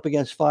difference going up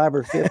against 5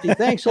 or 50.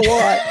 Thanks a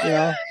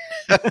lot.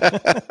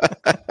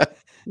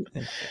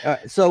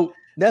 So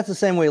that's the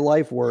same way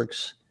life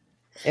works,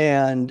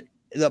 and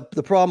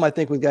the problem I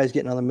think with guys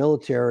getting out of the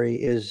military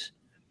is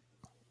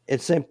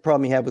it's the same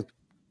problem you have with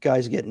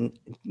guys getting,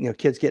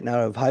 kids getting out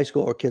of high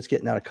school or kids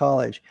getting out of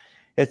college.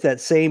 It's that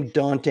same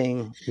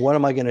daunting, what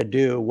am I going to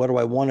do? What do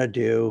I want to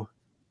do?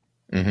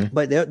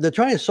 But they're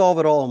trying to solve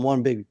it all in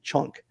one big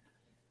chunk.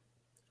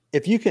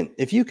 If you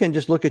can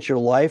just look at your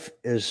life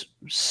as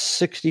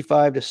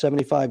 65 to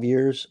 75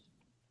 years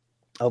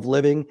of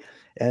living,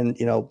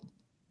 and at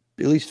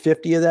least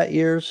 50 of that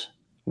years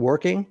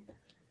working,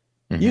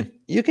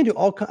 you can do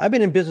all. I've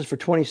been in business for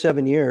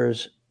 27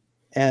 years,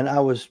 and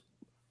I was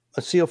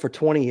a SEAL for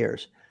 20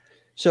 years.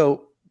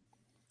 So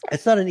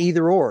it's not an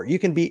either or. You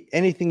can be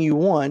anything you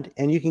want,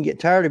 and you can get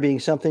tired of being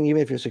something,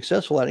 even if you're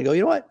successful at it, and go,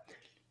 you know what?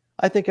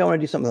 I think I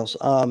want to do something else.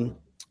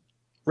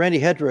 Randy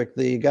Hedrick,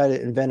 the guy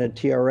that invented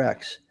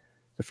TRX,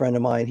 a friend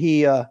of mine,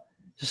 he's a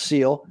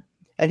SEAL,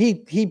 and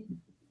he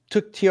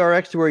took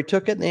TRX to where he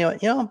took it,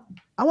 and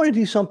I want to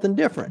do something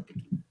different.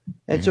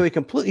 And so he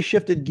completely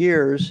shifted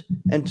gears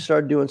and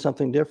started doing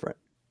something different.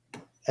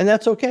 And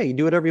that's okay. You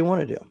do whatever you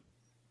want to do.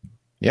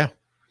 Yeah.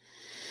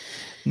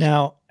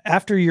 Now,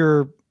 after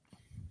your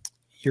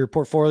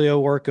portfolio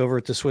work over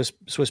at the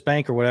Swiss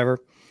Bank or whatever,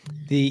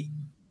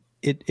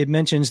 it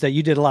mentions that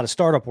you did a lot of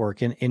startup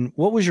work. And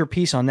what was your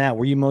piece on that?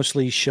 Were you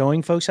mostly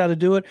showing folks how to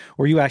do it,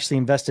 or you actually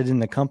invested in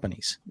the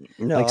companies?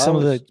 No, like some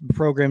of the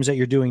programs that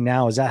you're doing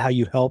now, is that how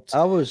you helped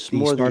these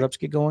startups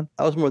get going?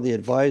 I was more the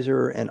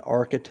advisor and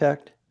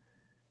architect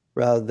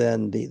rather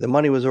than the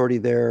money was already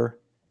there.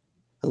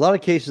 A lot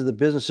of cases, the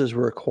businesses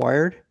were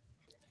acquired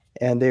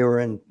and they were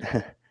in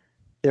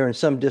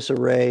some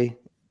disarray,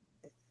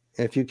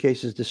 in a few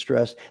cases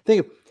distressed.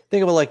 Think of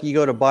it like you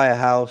go to buy a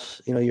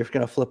house, you're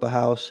going to flip a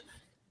house.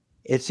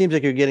 It seems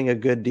like you're getting a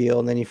good deal,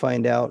 and then you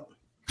find out,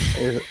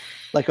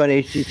 like on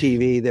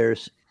HGTV,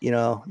 there's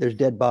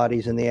dead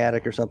bodies in the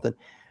attic or something,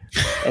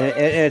 and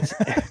it's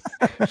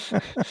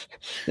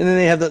and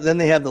then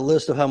they have the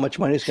list of how much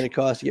money it's going to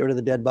cost to get rid of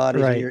the dead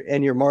bodies, right.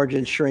 and your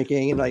margins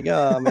shrinking, and like,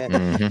 oh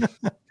man,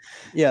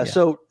 yeah.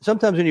 So a lot of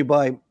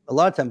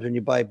times when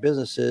you buy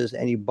businesses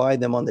and you buy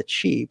them on the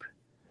cheap,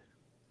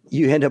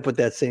 you end up with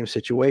that same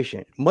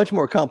situation. Much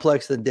more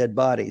complex than dead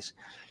bodies.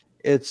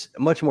 It's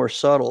much more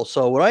subtle.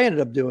 So what I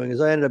ended up doing is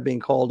I ended up being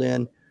called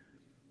in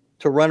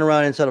to run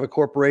around inside of a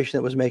corporation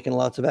that was making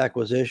lots of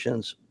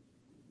acquisitions,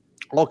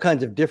 all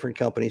kinds of different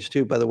companies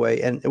too, by the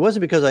way. And it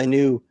wasn't because I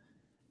knew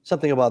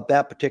something about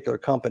that particular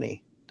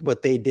company,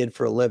 what they did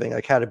for a living,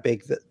 like how to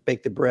bake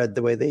the bread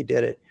the way they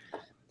did it.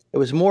 It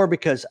was more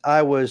because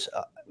I was,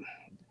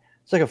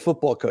 it's like a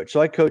football coach.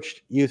 So I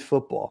coached youth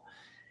football.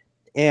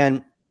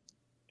 And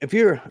if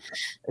you're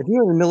in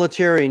the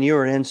military and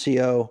you're an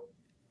NCO,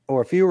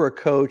 or if you were a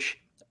coach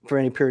for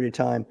any period of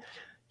time,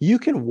 you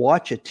can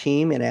watch a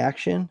team in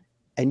action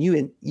and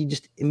you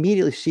just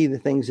immediately see the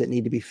things that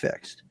need to be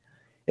fixed.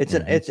 It's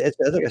like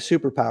a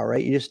superpower,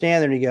 right? You just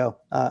stand there and you go,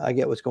 I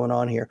get what's going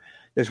on here.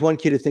 There's one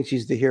kid who thinks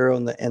he's the hero,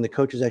 and the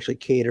coach is actually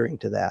catering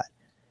to that,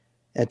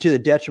 and to the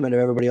detriment of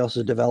everybody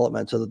else's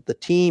development. So that the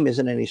team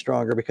isn't any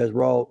stronger because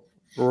we're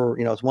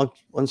it's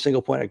one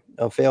single point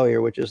of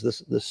failure, which is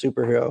the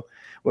superhero,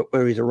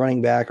 whether he's a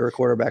running back or a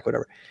quarterback,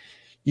 whatever.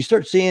 You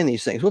start seeing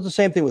these things. Well, it's the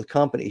same thing with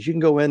companies. You can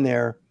go in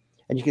there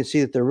and you can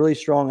see that they're really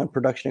strong on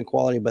production and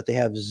quality, but they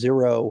have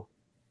zero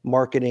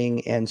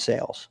marketing and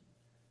sales.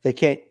 They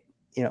can't,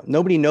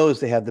 nobody knows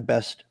they have the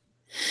best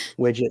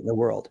widget in the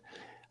world.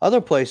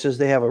 Other places,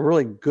 they have a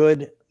really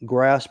good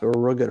grasp or a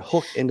real good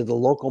hook into the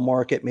local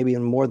market, maybe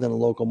even more than a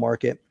local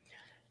market.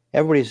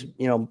 Everybody's,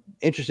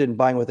 interested in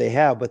buying what they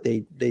have, but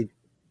they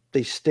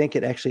stink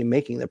at actually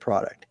making the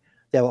product.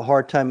 They have a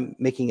hard time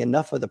making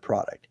enough of the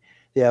product.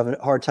 They have a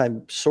hard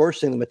time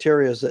sourcing the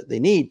materials that they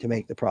need to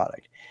make the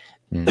product.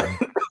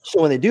 Mm-hmm. So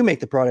when they do make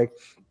the product,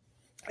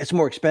 it's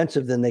more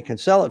expensive than they can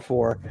sell it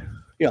for.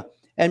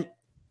 And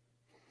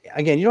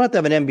again, you don't have to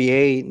have an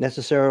MBA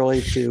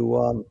necessarily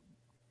to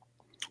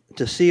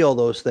see all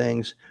those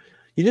things.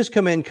 You just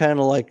come in kind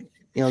of like,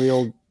 the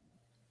old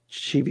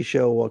TV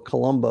show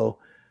Columbo,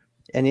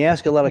 and you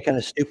ask a lot of kind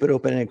of stupid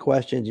open-ended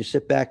questions. You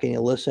sit back and you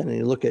listen and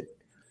you look at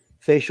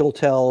facial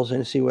tells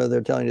and see whether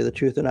they're telling you the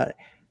truth or not.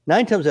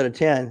 9 times out of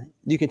 10,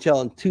 you can tell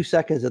in 2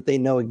 seconds that they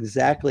know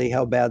exactly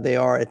how bad they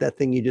are at that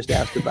thing you just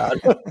asked about.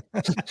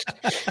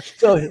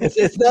 So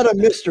it's not a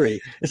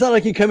mystery. It's not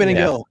like you come in and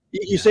go,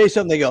 you say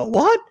something, they go,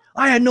 what?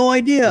 I had no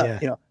idea.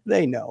 Yeah.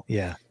 They know.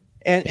 Yeah.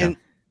 And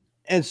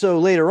so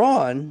later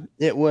on,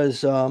 it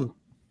was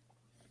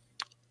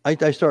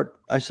I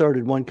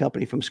started one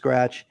company from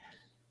scratch,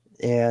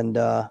 and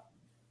that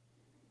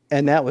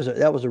was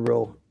a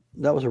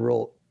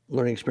real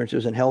learning experience. It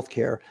was in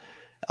healthcare.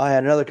 I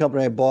had another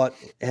company I bought,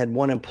 had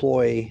 1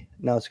 employee.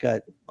 Now it's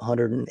got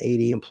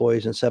 180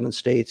 employees in 7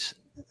 states,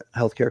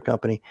 healthcare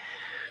company.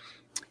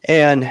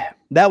 And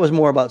that was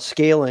more about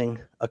scaling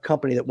a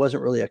company that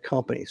wasn't really a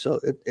company.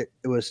 So it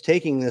was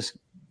taking this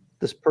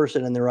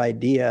person and their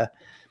idea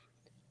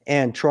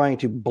and trying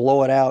to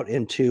blow it out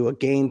into a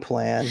game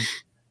plan,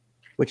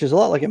 which is a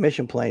lot like a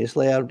mission plan. You just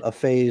lay out a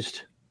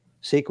phased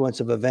sequence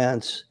of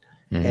events,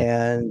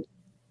 and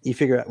you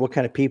figure out what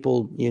kind of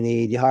people you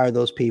need. You hire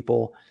those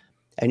people,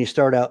 and you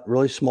start out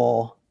really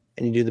small,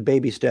 and you do the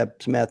baby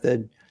steps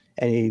method,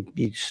 and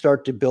you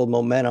start to build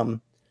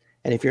momentum.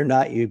 And if you're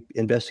not, you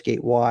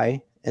investigate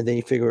why, and then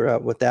you figure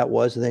out what that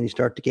was, and then you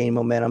start to gain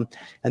momentum.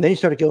 And then you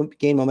start to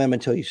gain momentum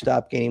until you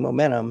stop gaining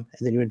momentum,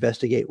 and then you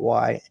investigate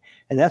why.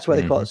 And that's why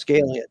they call it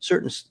scaling. At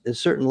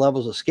certain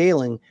levels of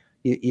scaling,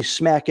 you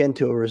smack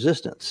into a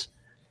resistance.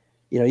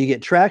 You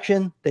get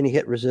traction, then you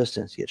hit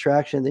resistance. You get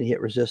traction, then you hit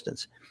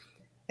resistance.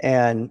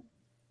 And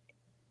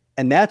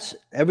that's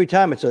every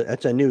time it's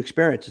a new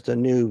experience. It's a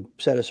new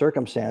set of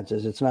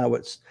circumstances. It's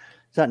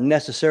not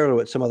necessarily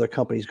what some other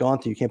company's gone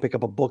through. You can't pick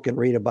up a book and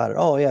read about it.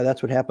 Oh yeah,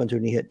 that's what happens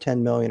when you hit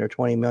 10 million or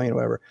 20 million or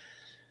whatever.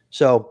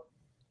 So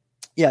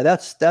yeah,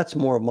 that's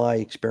more of my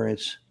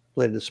experience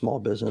related to small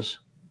business.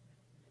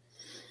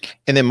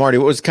 And then Marty,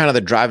 what was kind of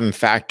the driving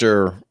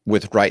factor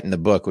with writing the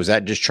book? Was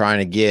that just trying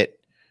to get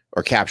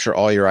or capture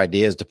all your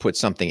ideas to put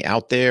something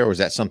out there? Or was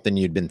that something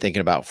you'd been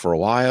thinking about for a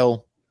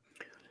while?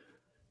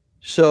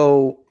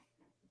 So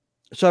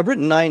I've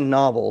written 9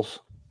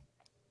 novels,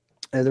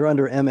 and they're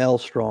under ML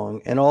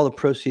Strong, and all the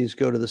proceeds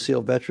go to the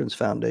SEAL Veterans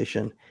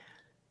Foundation.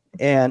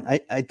 And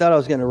I thought I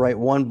was going to write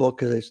one book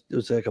because it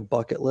was like a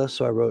bucket list.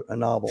 So I wrote a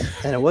novel,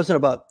 and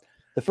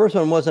the first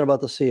one wasn't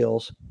about the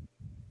SEALs.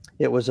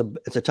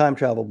 It's a time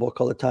travel book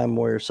called The Time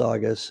Warrior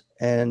Sagas.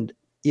 And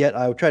yet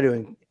I would try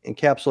to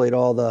encapsulate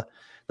all the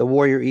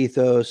warrior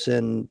ethos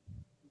and,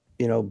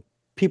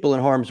 people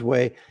in harm's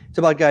way. It's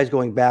about guys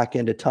going back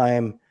into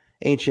time,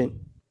 ancient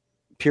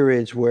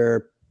periods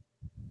where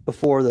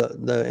before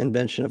the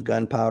invention of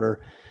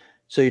gunpowder.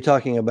 So you're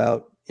talking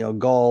about,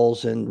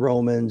 Gauls and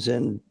Romans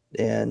and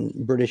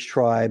British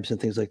tribes and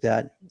things like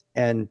that.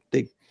 And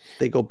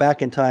they go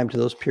back in time to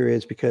those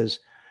periods because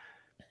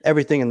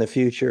everything in the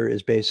future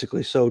is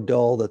basically so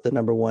dull that the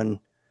number one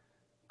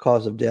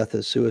cause of death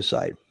is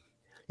suicide,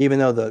 even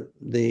though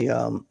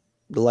the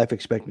life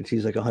expectancy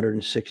is like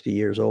 160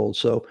 years old.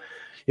 So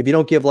if you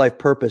don't give life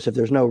purpose, if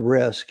there's no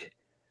risk,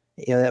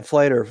 that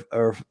fight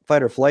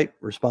or flight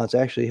response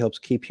actually helps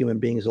keep human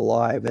beings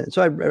alive. And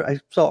so I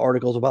saw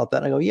articles about that,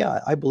 and I go, yeah,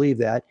 I believe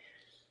that.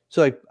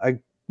 So I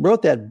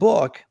wrote that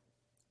book,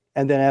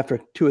 and then after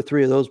 2 or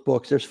 3 of those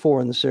books, there's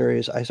 4 in the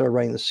series, I started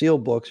writing the SEAL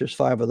books. There's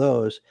 5 of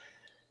those.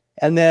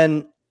 And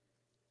then,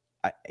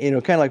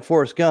 kind of like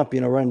Forrest Gump,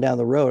 running down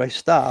the road, I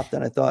stopped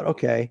and I thought,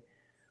 okay,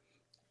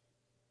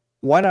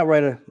 why not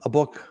write a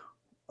book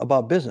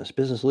about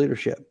business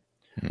leadership?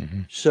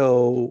 Mm-hmm.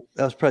 So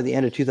that was probably the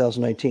end of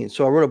 2019.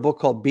 So I wrote a book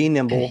called Be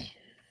Nimble,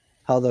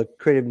 How the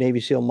Creative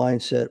Navy SEAL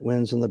Mindset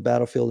Wins on the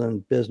Battlefield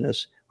and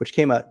Business, which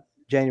came out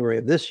January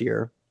of this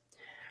year,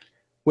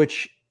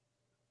 which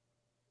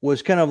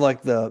was kind of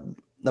like the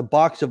the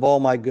box of all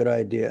my good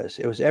ideas.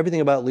 It was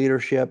everything about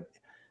leadership,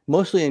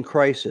 mostly in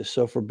crisis.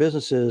 So for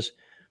businesses,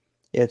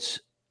 it's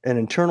an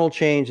internal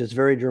change that's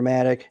very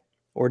dramatic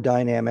or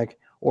dynamic,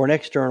 or an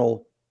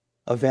external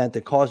event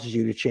that causes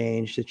you to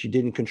change that you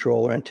didn't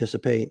control or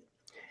anticipate,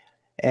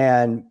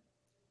 and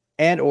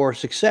or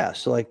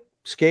success, so like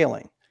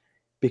scaling,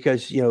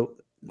 because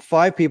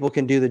 5 people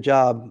can do the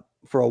job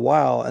for a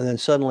while, and then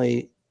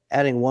suddenly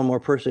adding one more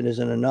person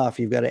isn't enough.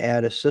 You've got to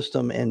add a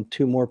system and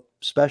 2 more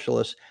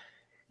specialists.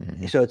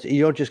 Mm-hmm. So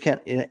you don't just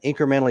can't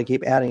incrementally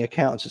keep adding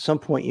accounts. At some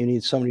point, you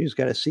need somebody who's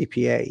got a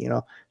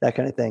CPA, that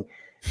kind of thing.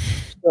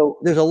 So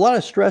there's a lot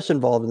of stress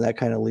involved in that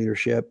kind of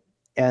leadership,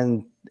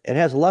 and it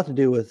has a lot to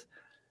do with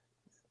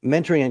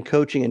mentoring and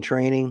coaching and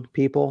training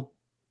people.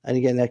 And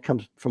again, that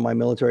comes from my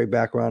military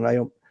background. I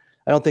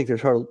don't think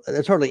there's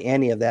hardly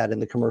any of that in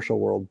the commercial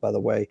world, by the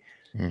way.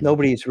 Mm-hmm.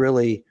 Nobody's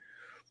really,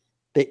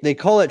 they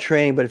call it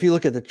training, but if you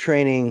look at the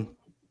training,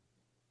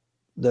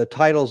 the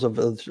titles of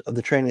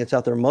the training that's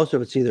out there, most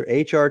of it's either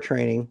HR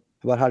training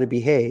about how to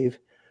behave,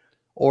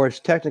 or it's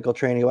technical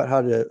training about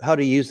how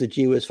to use the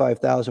GWiz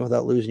 5000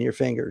 without losing your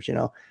fingers,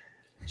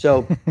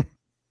 So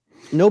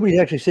nobody's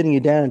actually sitting you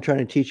down and trying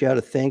to teach you how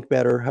to think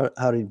better,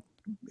 how to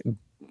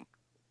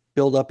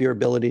build up your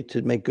ability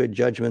to make good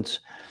judgments.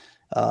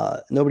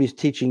 Nobody's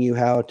teaching you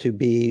how to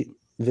be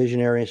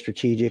visionary and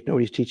strategic.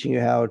 Nobody's teaching you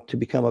how to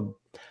become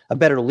a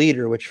better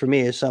leader, which for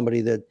me is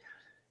somebody that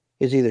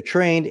is either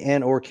trained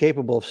and or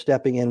capable of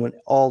stepping in when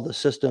all the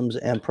systems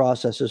and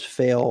processes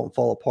fail and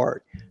fall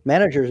apart.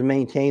 Managers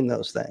maintain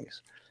those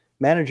things.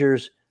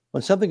 Managers,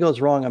 when something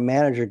goes wrong, a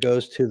manager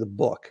goes to the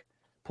book,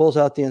 pulls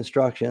out the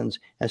instructions,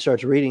 and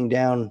starts reading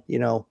down,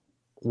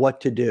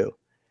 what to do.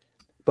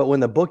 But when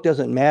the book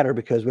doesn't matter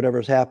because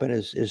whatever's happened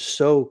is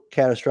so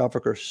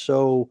catastrophic or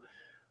so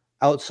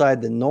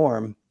outside the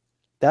norm,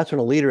 that's when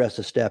a leader has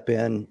to step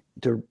in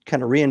to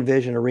kind of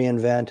re-envision or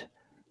reinvent,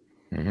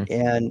 mm-hmm.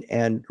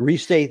 and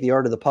restate the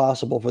art of the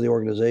possible for the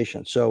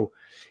organization. So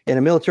in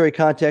a military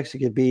context, it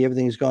could be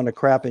everything's gone to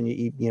crap and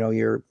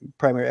your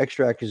primary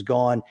extract is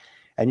gone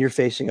and you're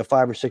facing a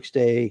 5 or 6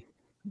 day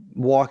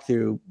walk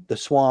through the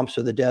swamps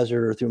or the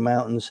desert or through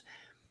mountains,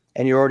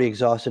 and you're already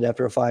exhausted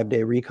after a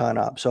 5-day recon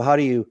op. So how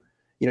do you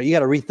got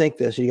to rethink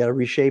this. You got to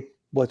reshape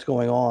what's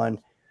going on,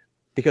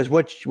 because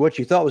what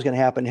you thought was going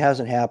to happen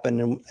hasn't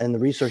happened, and the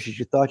resources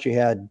you thought you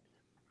had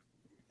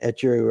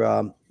at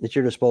your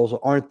disposal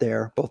aren't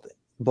there,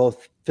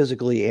 both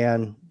physically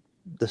and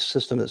the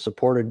system that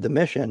supported the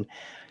mission.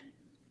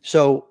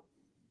 So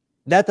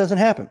that doesn't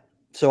happen.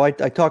 So I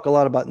talk a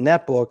lot about in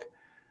that book,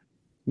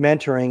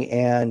 mentoring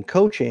and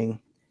coaching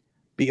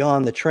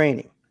beyond the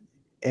training,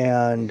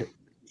 and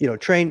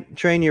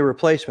train your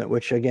replacement,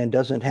 which again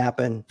doesn't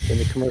happen in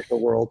the commercial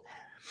world.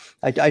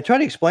 I try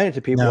to explain it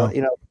to people.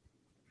 No.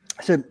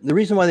 I said the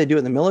reason why they do it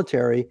in the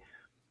military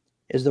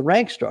is the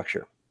rank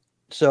structure.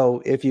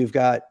 So if you've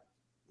got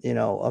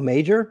a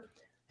major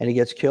and he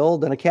gets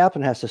killed, then a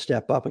captain has to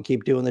step up and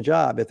keep doing the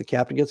job. If the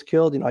captain gets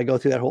killed, I go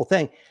through that whole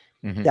thing,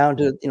 mm-hmm. down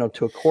to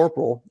to a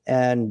corporal,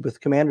 and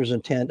with commander's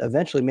intent,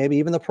 eventually maybe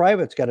even the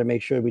private's got to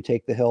make sure we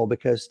take the hill,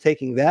 because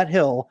taking that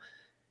hill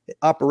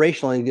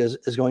operationally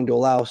is going to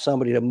allow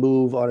somebody to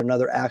move on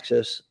another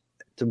axis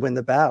to win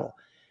the battle.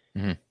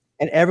 Mm-hmm.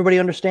 And everybody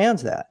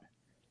understands that.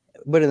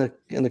 But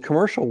in the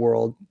commercial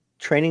world,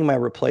 training my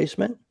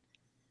replacement,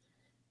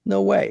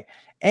 no way.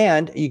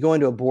 And you go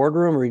into a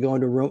boardroom or you go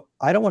into a room,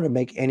 I don't want to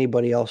make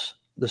anybody else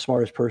the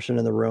smartest person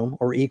in the room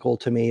or equal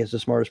to me as the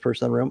smartest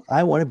person in the room.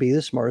 I want to be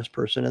the smartest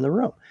person in the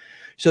room.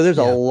 So there's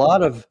a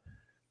lot of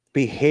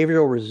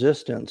behavioral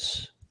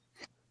resistance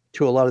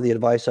to a lot of the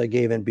advice I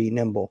gave in Be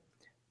Nimble.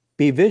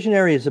 Be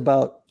Visionary is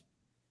about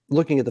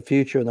looking at the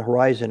future and the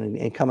horizon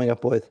and coming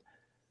up with,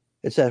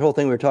 it's that whole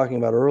thing we were talking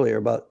about earlier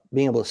about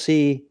being able to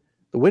see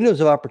the windows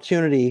of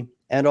opportunity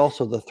and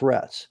also the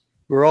threats.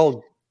 We're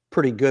all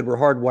pretty good. We're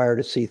hardwired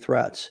to see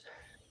threats,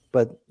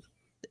 but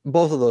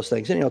both of those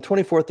things,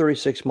 24,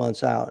 36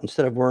 months out,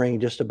 instead of worrying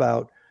just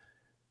about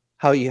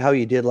how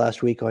you did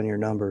last week on your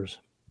numbers.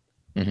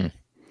 Mm-hmm.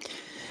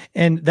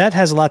 And that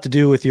has a lot to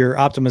do with your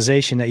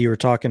optimization that you were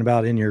talking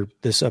about in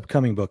this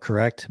upcoming book,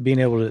 correct? Being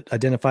able to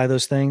identify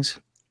those things.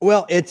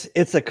 Well,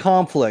 it's a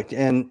conflict.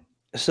 And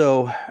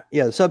so,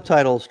 the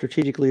subtitle,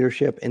 Strategic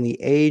Leadership in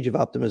the Age of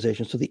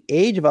Optimization. So the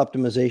age of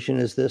optimization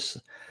is this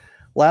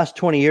last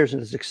 20 years,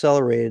 and it's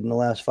accelerated in the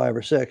last 5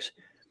 or 6,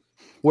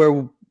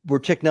 where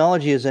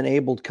technology has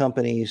enabled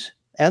companies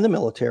and the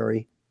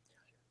military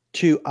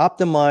to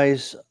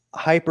optimize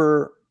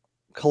hyper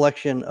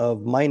collection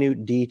of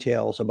minute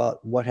details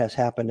about what has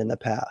happened in the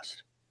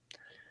past,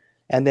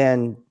 and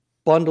then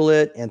bundle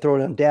it and throw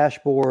it on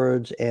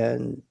dashboards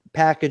and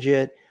package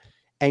it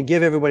and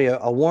give everybody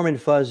a warm and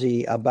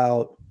fuzzy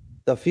about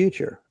the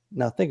future.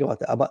 Now think about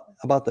that,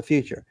 about the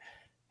future.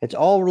 It's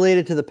all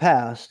related to the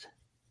past,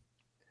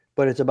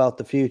 but it's about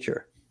the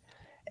future.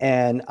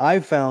 And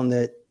I've found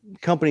that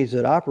companies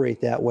that operate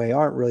that way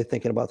aren't really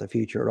thinking about the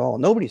future at all.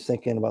 Nobody's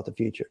thinking about the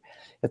future.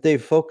 If they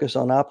focus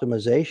on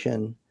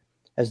optimization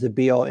as the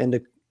be all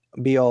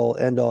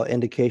end all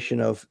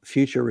indication of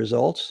future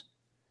results,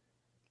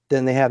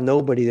 then they have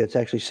nobody that's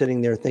actually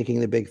sitting there thinking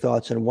the big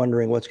thoughts and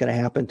wondering what's going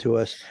to happen to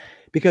us.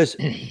 Because,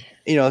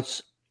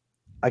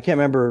 I can't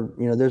remember,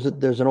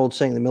 there's an old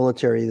saying in the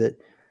military that,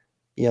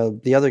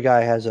 the other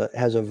guy has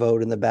a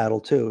vote in the battle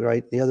too,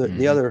 right?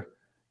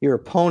 Your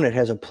opponent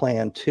has a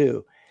plan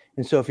too.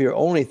 And so if you're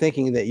only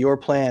thinking that your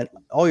plan,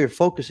 all you're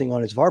focusing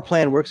on is if our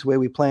plan works the way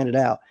we planned it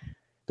out,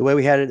 the way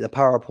we had it in the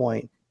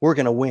PowerPoint, we're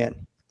going to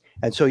win.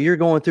 And so you're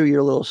going through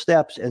your little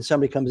steps and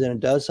somebody comes in and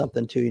does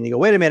something to you and you go,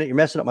 wait a minute, you're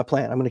messing up my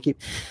plan. I'm going to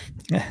keep.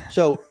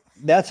 So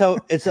that's how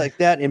it's like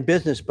that in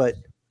business, but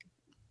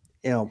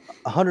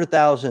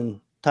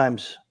 100,000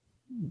 times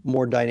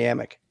more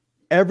dynamic.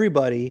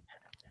 Everybody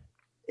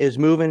is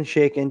moving,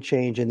 shaking,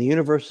 change, and the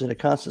universe is in a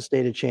constant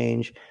state of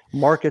change.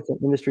 Markets and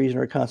industries are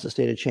in a constant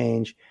state of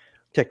change.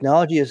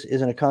 Technology is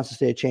in a constant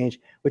state of change,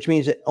 which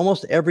means that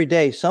almost every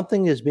day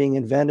something is being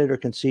invented or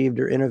conceived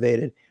or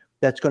innovated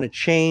that's going to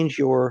change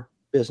your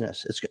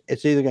business.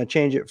 It's either going to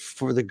change it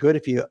for the good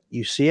if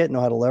you see it, know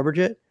how to leverage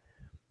it,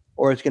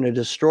 or it's going to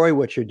destroy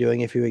what you're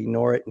doing if you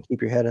ignore it and keep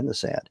your head in the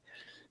sand.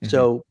 Mm-hmm.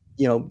 So,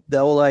 the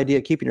whole idea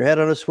of keeping your head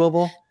on a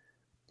swivel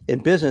in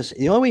business,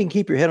 the only way you can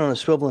keep your head on a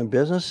swivel in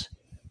business,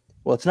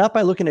 well, it's not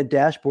by looking at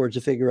dashboards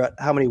to figure out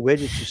how many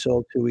widgets you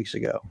sold 2 weeks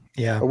ago,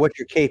 or what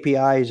your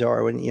KPIs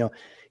are. When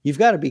you've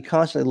got to be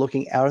constantly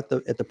looking out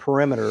at the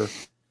perimeter,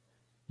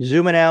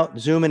 zooming out,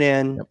 zooming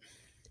in,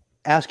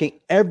 asking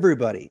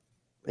everybody,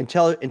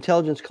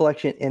 intelligence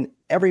collection in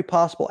every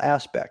possible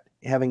aspect,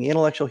 having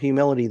intellectual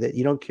humility that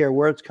you don't care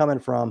where it's coming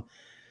from,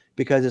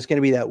 because it's going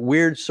to be that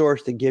weird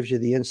source that gives you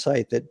the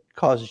insight that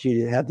causes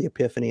you to have the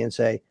epiphany and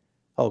say,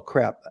 oh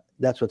crap,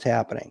 that's what's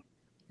happening.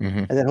 Mm-hmm.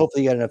 And then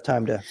hopefully you got enough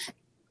time to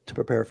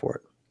prepare for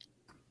it.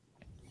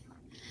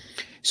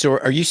 So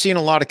are you seeing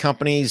a lot of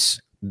companies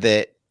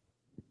that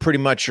pretty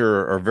much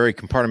are very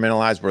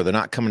compartmentalized, where they're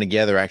not coming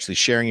together, actually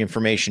sharing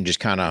information, just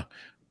kind of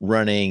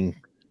running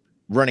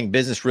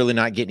business, really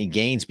not getting any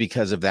gains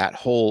because of that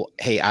whole,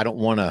 hey, I don't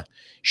want to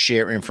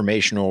share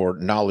information or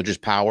knowledge is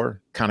power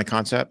kind of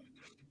concept?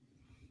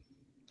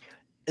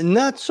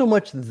 Not so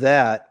much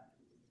that.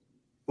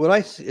 What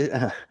I see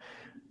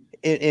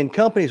in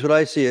companies, what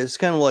I see is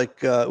kind of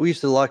like we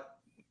used to lock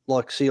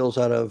seals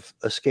out of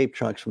escape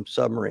trunks from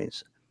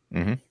submarines,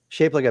 mm-hmm.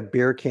 shaped like a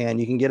beer can.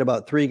 You can get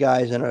about 3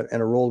 guys in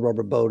a rolled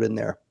rubber boat in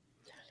there.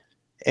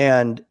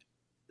 And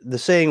the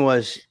saying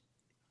was,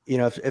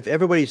 if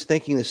everybody's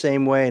thinking the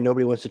same way and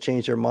nobody wants to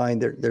change their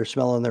mind, they're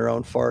smelling their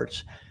own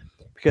farts,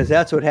 because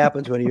that's what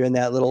happens when you're in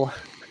that little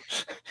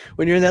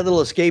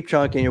escape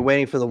trunk and you're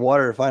waiting for the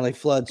water to finally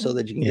flood so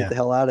that you can get the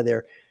hell out of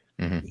there.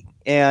 Mm-hmm.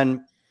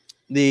 And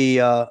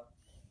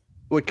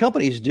what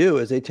companies do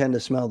is they tend to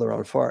smell their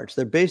own farts.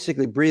 They're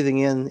basically breathing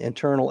in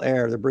internal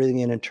air. They're breathing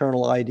in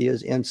internal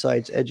ideas,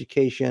 insights,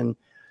 education,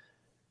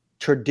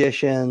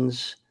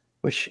 traditions,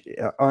 which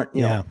aren't,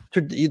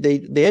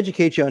 they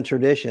educate you on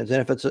traditions.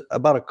 And if it's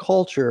about a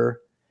culture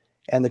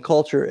and the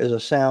culture is a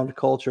sound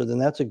culture, then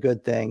that's a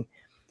good thing.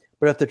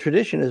 But if the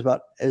tradition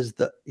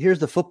here's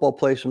the football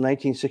plays from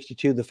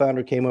 1962, the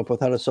founder came up with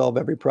how to solve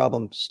every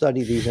problem,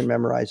 study these and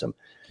memorize them.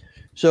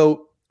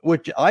 So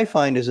what I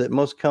find is that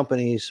most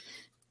companies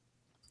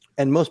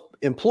and most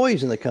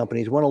employees in the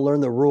companies want to learn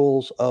the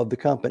rules of the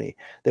company.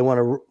 They want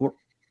to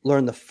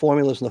learn the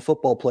formulas and the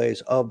football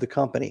plays of the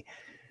company.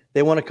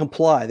 They want to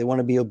comply. They want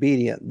to be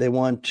obedient. They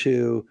want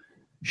to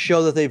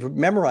show that they've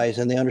memorized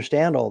and they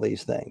understand all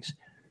these things.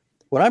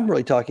 What I'm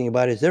really talking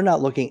about is they're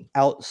not looking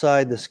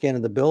outside the skin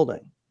of the building.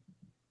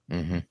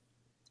 Mm-hmm.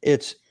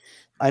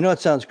 I know it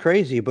sounds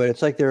crazy, but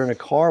it's like they're in a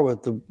car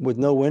with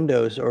no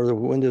windows, or the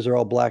windows are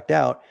all blacked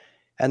out,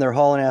 and they're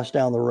hauling ass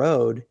down the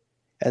road,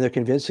 and they're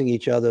convincing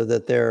each other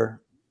that they're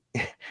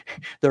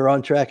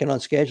on track and on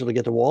schedule to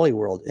get to Wally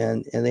World,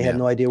 and they have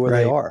no idea where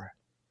they are.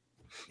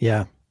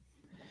 Yeah.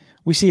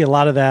 We see a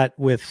lot of that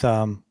with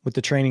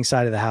the training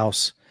side of the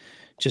house,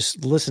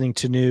 just listening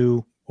to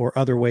new or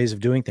other ways of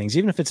doing things,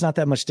 even if it's not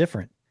that much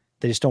different.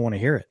 They just don't want to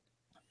hear it.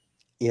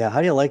 Yeah. How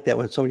do you like that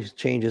when somebody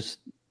changes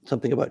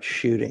something about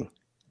shooting?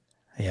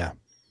 Yeah.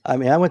 I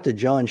mean, I went to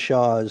John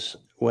Shaw's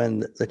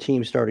when the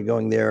team started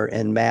going there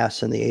en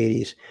masse in the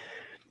 80s.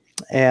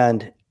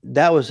 And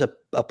that was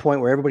a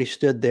point where everybody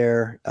stood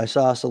there,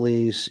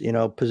 isosceles,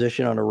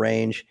 position on a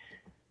range.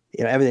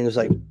 Everything was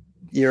like,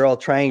 you're all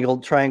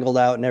triangled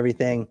out and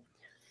everything.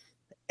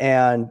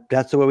 And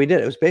that's the way we did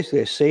it. It was basically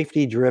a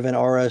safety-driven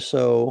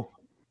RSO,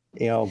 but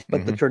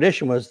mm-hmm. the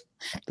tradition was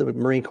the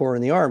Marine Corps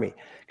and the Army.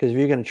 Because if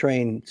you're going to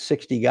train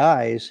 60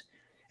 guys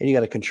and you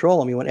got to control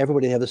them, you want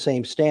everybody to have the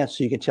same stance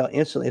so you can tell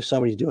instantly if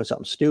somebody's doing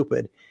something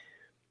stupid.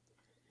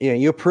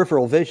 Your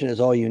peripheral vision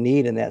is all you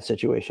need in that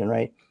situation,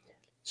 right?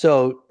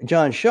 So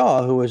John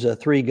Shaw, who was a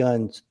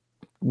 3-gun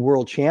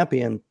world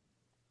champion,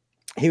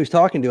 he was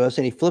talking to us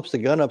and he flips the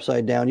gun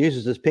upside down,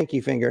 uses his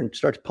pinky finger and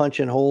starts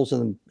punching holes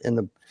in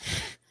the.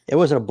 It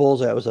wasn't a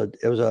bullseye. It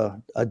was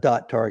a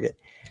dot target.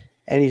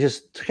 And he's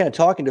just kind of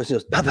talking to us. He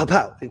goes, pow, pow,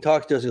 pow. He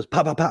talks to us. He goes,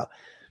 pow, pow, pow.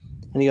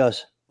 And he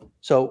goes,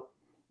 so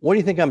what do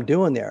you think I'm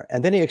doing there?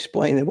 And then he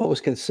explained that what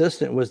was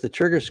consistent was the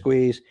trigger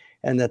squeeze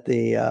and that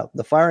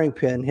the firing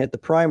pin hit the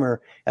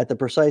primer at the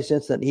precise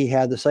instant he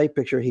had the sight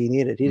picture he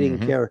needed. He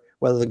didn't care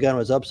whether the gun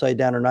was upside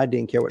down or not.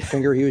 Didn't care what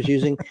finger he was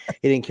using.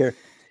 He didn't care.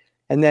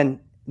 And then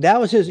that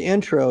was his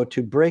intro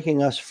to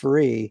breaking us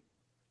free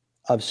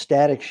of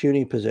static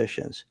shooting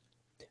positions,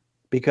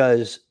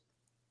 because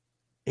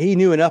he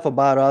knew enough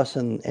about us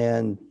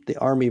and the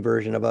Army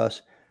version of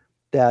us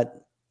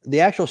that the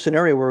actual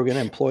scenario where we're going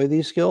to employ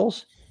these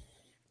skills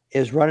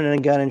is running a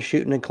gun and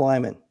shooting and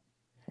climbing.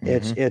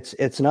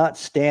 It's not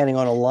standing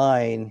on a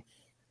line,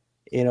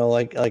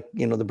 like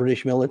the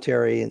British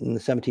military in the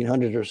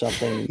 1700s or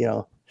something,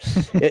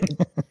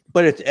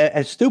 but it's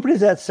as stupid as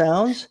that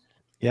sounds.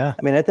 Yeah.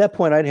 I mean, at that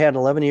point I'd had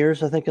 11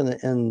 years, I think,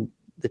 in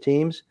the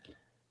teams.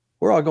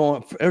 We're all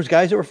going, there's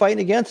guys that were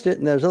fighting against it.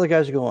 And there's other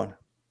guys that are going,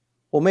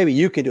 well, maybe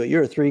you can do it.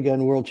 You're a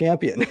 3-gun world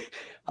champion.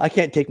 I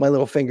can't take my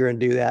little finger and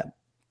do that.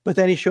 But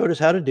then he showed us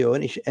how to do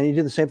it. And he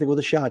did the same thing with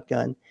a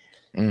shotgun.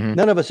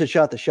 None of us had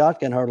shot the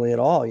shotgun hardly at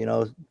all. It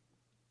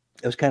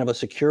was kind of a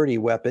security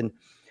weapon.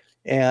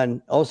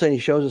 And all of a sudden he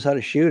shows us how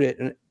to shoot it.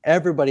 And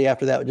everybody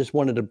after that just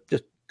wanted to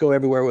just go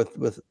everywhere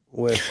with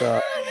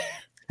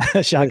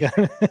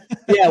shotgun.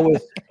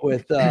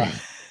 with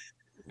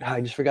I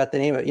just forgot the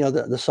name of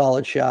it. The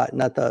solid shot,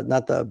 not the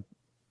slug.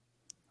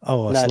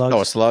 Oh,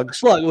 a slug.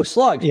 Slug. It was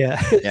slug. Yeah.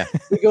 Yeah.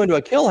 We go into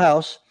a kill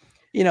house,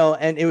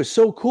 and it was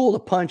so cool to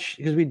punch,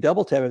 because we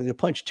double tap it, to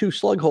punch 2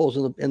 slug holes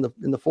in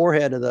the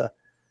forehead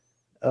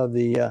of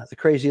the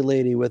crazy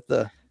lady with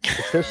the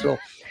pistol,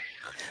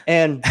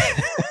 and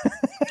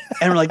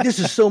we're like, this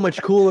is so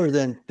much cooler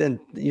than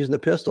using the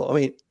pistol. I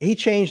mean, he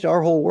changed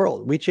our whole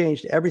world. We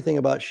changed everything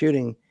about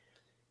shooting,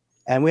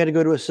 and we had to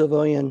go to a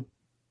civilian,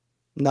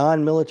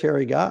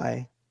 non-military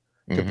guy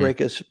to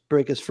break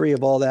us free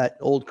of all that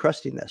old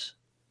crustiness.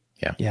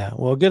 Yeah.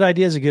 Well, a good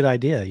idea is a good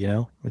idea.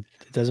 It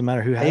doesn't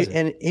matter who has it.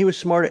 And he was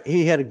smart.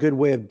 He had a good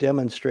way of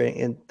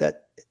demonstrating, and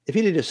that if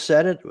he'd have just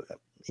said it,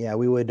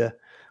 we would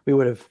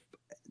have.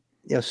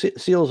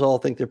 SEALs all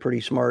think they're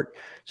pretty smart,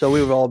 so we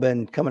would have all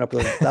been coming up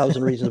with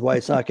 1,000 reasons why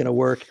it's not going to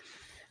work.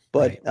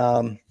 But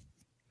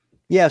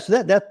right.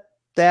 So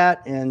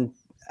that and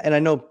I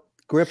know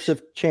grips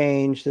have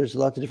changed. There's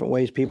lots of different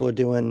ways people are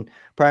doing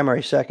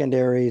primary,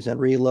 secondaries, and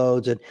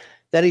reloads, and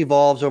that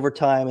evolves over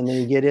time. And then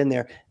you get in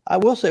there. I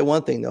will say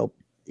one thing though,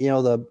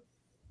 the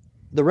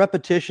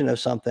repetition of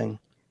something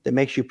that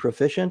makes you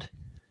proficient.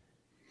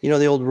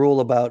 The old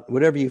rule about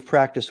whatever you've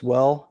practiced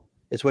well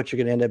is what you're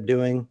going to end up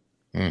doing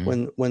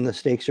when the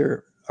stakes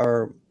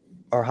are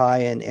high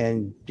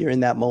and you're in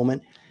that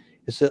moment.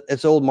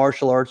 It's old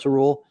martial arts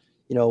rule.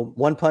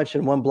 1 punch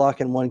and 1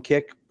 block and 1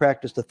 kick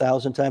practiced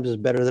 1,000 times is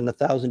better than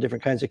 1,000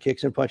 different kinds of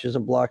kicks and punches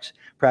and blocks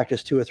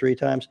practiced 2 or 3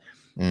 times.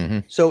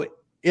 So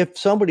if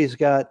somebody's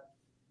got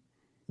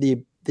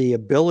the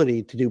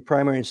ability to do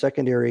primary and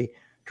secondary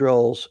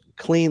drills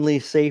cleanly,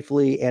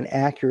 safely, and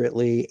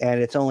accurately, and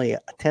it's only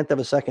 1/10 of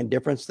a second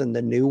difference than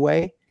the new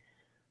way,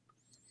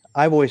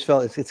 I've always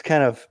felt it's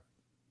kind of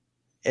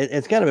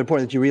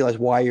important that you realize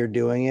why you're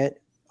doing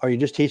it. Are you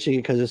just teaching it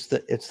because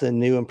it's the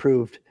new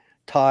improved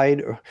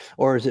tide,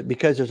 or is it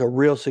because there's a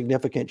real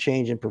significant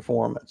change in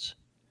performance?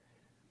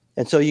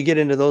 And so you get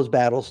into those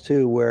battles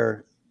too,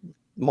 where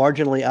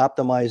marginally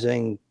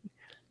optimizing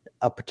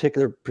a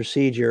particular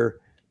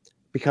procedure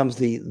becomes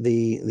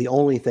the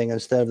only thing,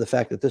 instead of the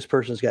fact that this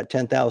person's got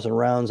 10,000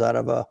 rounds out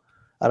of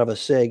a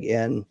SIG,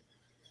 and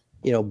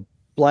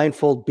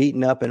blindfold,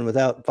 beaten up, and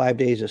without 5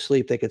 days of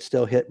sleep, they could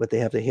still hit what they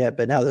have to hit.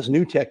 But now this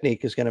new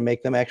technique is going to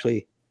make them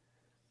actually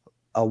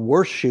a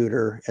worse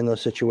shooter in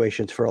those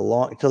situations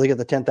until they get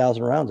the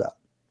 10,000 rounds out.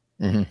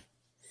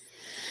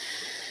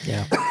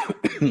 Yeah.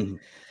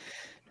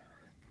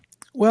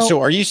 Well,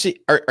 so are you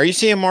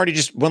seeing, Marty,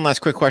 just one last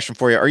quick question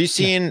for you. Are you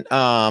seeing,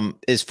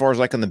 as far as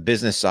like on the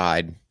business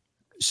side,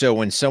 so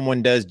when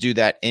someone does do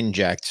that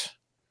inject,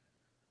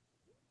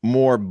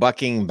 more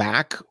bucking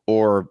back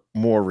or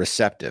more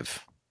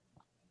receptive?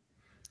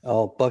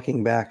 Oh,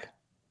 bucking back.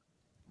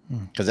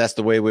 Because that's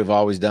the way we've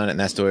always done it, and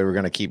that's the way we're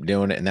going to keep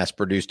doing it, and that's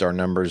produced our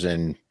numbers,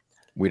 and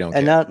we don't.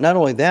 And not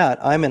only that,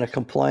 I'm in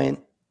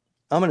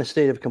a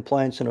state of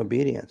compliance and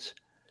obedience.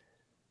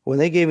 When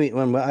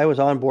I was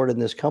onboarded in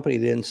this company,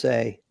 they didn't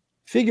say,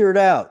 figure it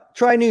out,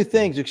 try new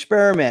things,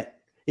 experiment,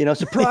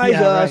 surprise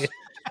us,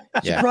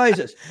 surprise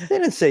us. They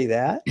didn't say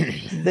that.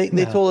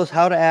 They told us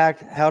how to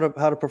act, how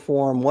to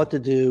perform, what to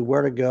do,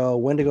 where to go,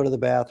 when to go to the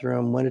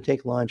bathroom, when to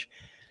take lunch.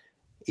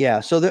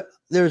 Yeah. So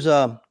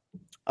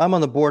I'm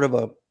on the board of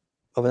a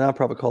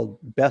nonprofit called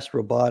Best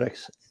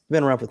Robotics. It's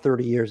been around for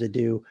 30 years. They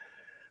do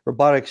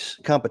robotics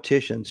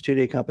competitions,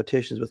 2-day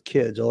competitions with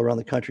kids all around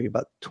the country,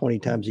 about 20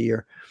 times a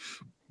year.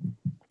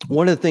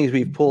 One of the things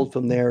we've pulled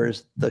from there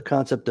is the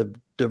concept of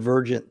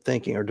divergent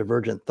thinking or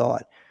divergent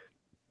thought.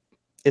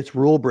 It's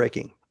rule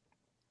breaking.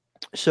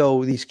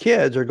 So these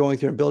kids are going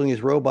through and building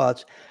these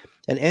robots,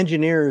 and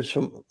engineers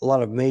from a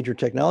lot of major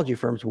technology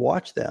firms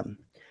watch them.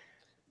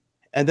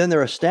 And then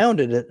they're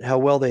astounded at how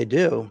well they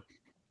do.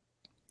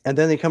 And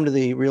then they come to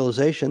the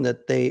realization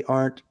that they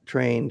aren't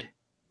trained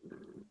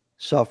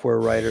software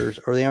writers,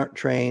 or they aren't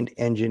trained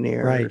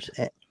engineers.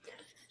 Right.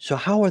 So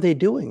how are they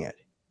doing it?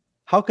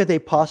 How could they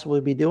possibly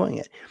be doing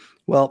it?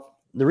 Well,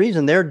 the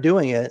reason they're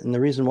doing it, and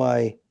the reason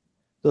why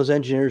those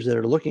engineers that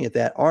are looking at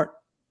that aren't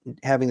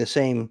having the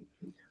same,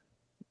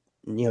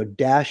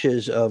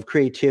 dashes of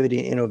creativity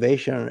and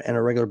innovation on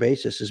a regular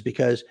basis, is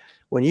because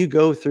when you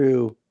go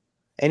through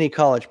any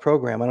college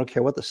program, I don't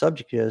care what the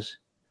subject is,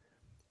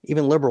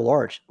 even liberal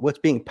arts, what's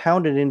being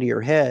pounded into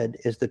your head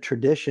is the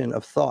tradition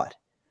of thought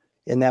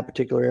in that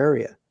particular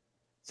area.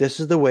 This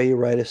is the way you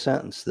write a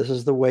sentence. This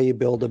is the way you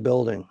build a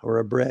building or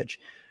a bridge.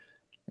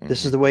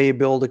 This is the way you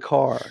build a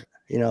car,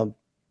 and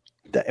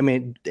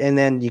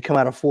then you come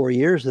out of 4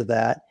 years of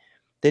that,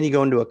 then you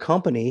go into a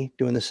company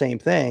doing the same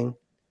thing.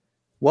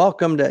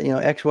 Welcome to,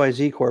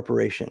 XYZ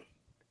Corporation.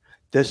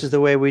 This is the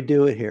way we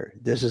do it here.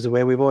 This is the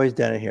way we've always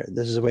done it here.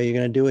 This is the way you're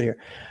going to do it here.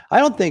 I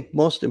don't think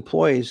most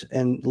employees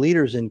and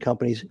leaders in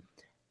companies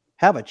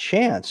have a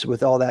chance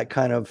with all that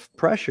kind of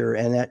pressure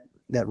and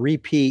that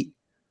repeat,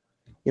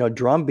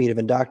 drumbeat of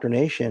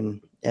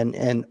indoctrination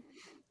and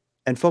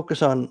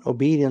focus on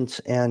obedience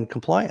and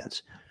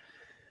compliance.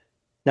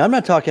 Now, I'm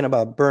not talking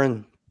about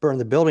burn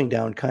the building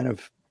down kind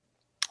of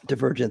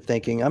divergent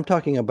thinking. I'm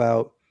talking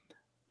about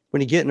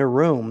when you get in a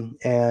room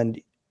and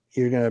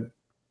you're going to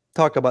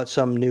talk about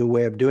some new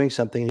way of doing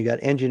something, you got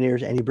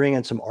engineers and you bring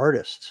in some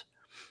artists,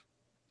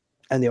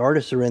 and the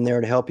artists are in there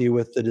to help you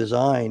with the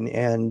design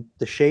and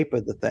the shape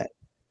of the thing.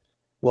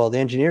 Well, the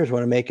engineers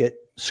want to make it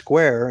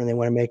square and they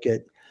want to make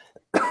it,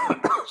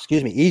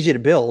 easy to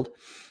build,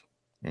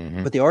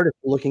 but the artists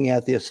are looking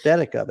at the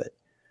aesthetic of it.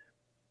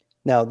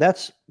 Now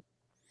that's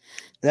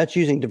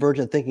using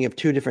divergent thinking of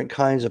two different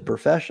kinds of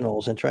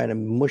professionals and trying to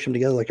mush them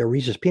together like a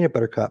Reese's peanut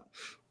butter cup.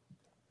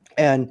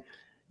 And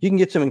you can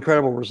get some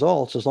incredible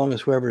results as long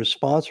as whoever is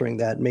sponsoring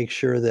that makes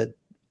sure that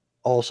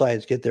all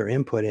sides get their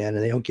input in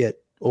and they don't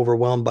get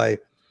overwhelmed by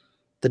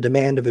the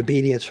demand of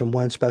obedience from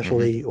one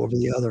specialty over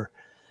the other.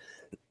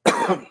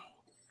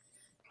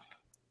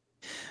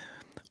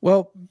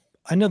 Well,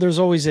 I know there's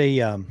always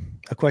a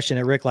question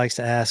that Rick likes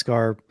to ask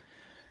our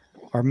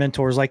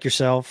mentors like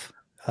yourself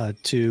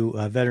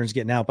to veterans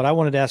getting out. But I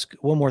wanted to ask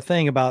one more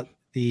thing about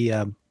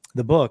the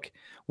book.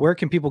 Where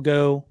can people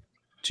go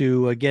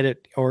to get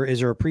it, or is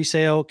there a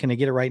pre-sale? Can they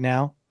get it right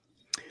now?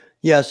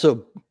 Yeah.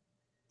 So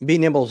Be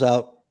Nimble's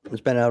out.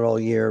 It's been out all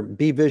year.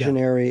 Be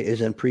Visionary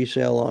is in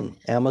pre-sale on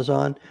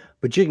Amazon,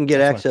 but you can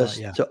get access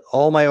to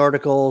all my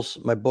articles,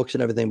 my books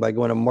and everything by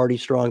going to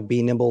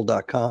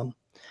martystrongbenimble.com.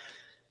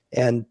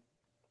 And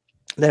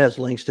that has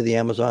links to the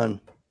Amazon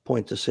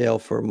points of sale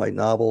for my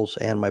novels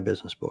and my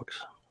business books.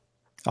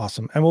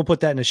 Awesome. And we'll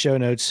put that in the show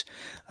notes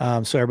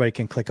so everybody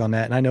can click on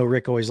that. And I know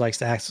Rick always likes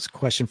to ask this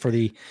question for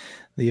the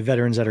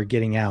veterans that are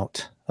getting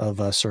out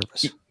of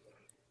service.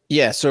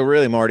 Yeah. So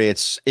really, Marty,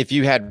 it's if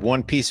you had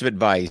one piece of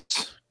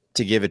advice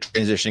to give a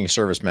transitioning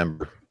service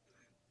member,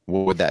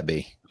 what would that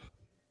be?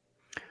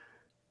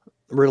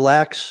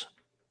 Relax.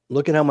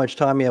 Look at how much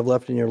time you have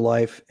left in your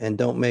life and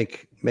don't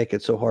make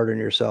it so hard on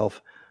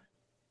yourself.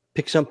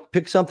 Pick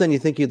something you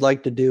think you'd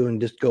like to do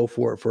and just go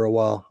for it for a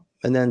while,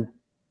 and then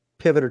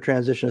pivot or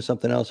transition to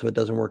something else if it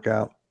doesn't work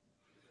out.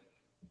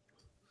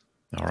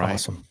 All right.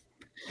 Awesome.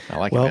 I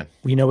like it, man.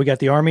 We got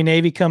the Army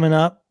Navy coming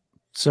up,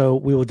 so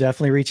we will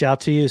definitely reach out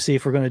to you, see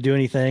if we're going to do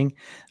anything.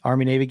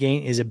 Army Navy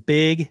game is a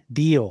big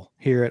deal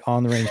here at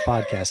On the Range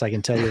Podcast. I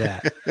can tell you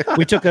that.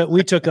 We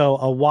took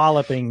a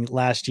walloping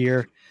last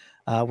year.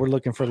 We're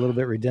looking for a little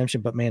bit of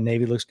redemption, but man,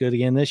 Navy looks good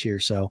again this year.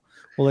 So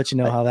we'll let you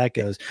know how that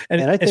goes.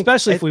 And I think,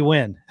 especially if we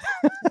win.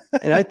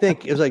 And I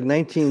think it was like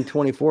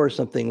 1924 or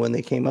something when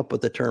they came up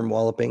with the term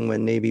walloping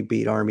when Navy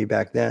beat Army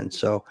back then.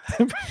 So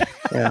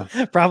yeah,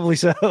 probably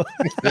so.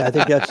 Yeah, I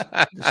think that's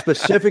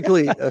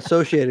specifically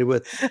associated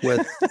with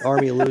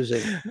Army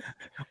losing.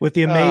 With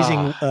the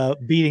amazing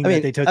beating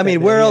that they took. I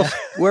mean,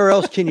 where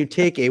else can you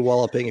take a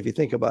walloping if you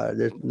think about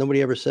it?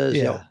 Nobody ever says,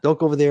 don't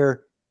go over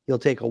there, you'll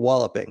take a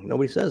walloping.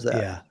 Nobody says that.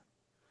 Yeah.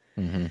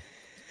 Mm-hmm.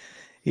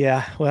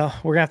 Yeah, well,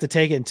 we're gonna have to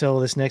take it until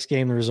this next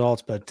game, the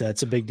results, but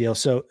it's a big deal.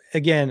 So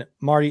again,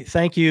 Marty,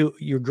 thank you.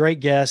 You're a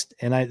great guest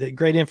and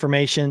great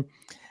information,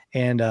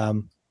 and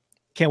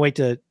can't wait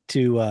to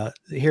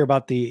hear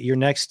about your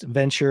next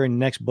venture and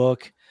next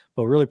book.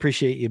 But really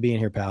appreciate you being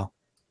here, pal.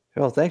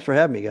 Well, thanks for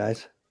having me,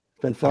 guys.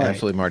 It's been fun.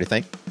 Absolutely, Marty.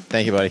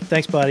 Thank you, buddy.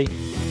 Thanks, buddy.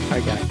 All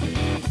right, guys.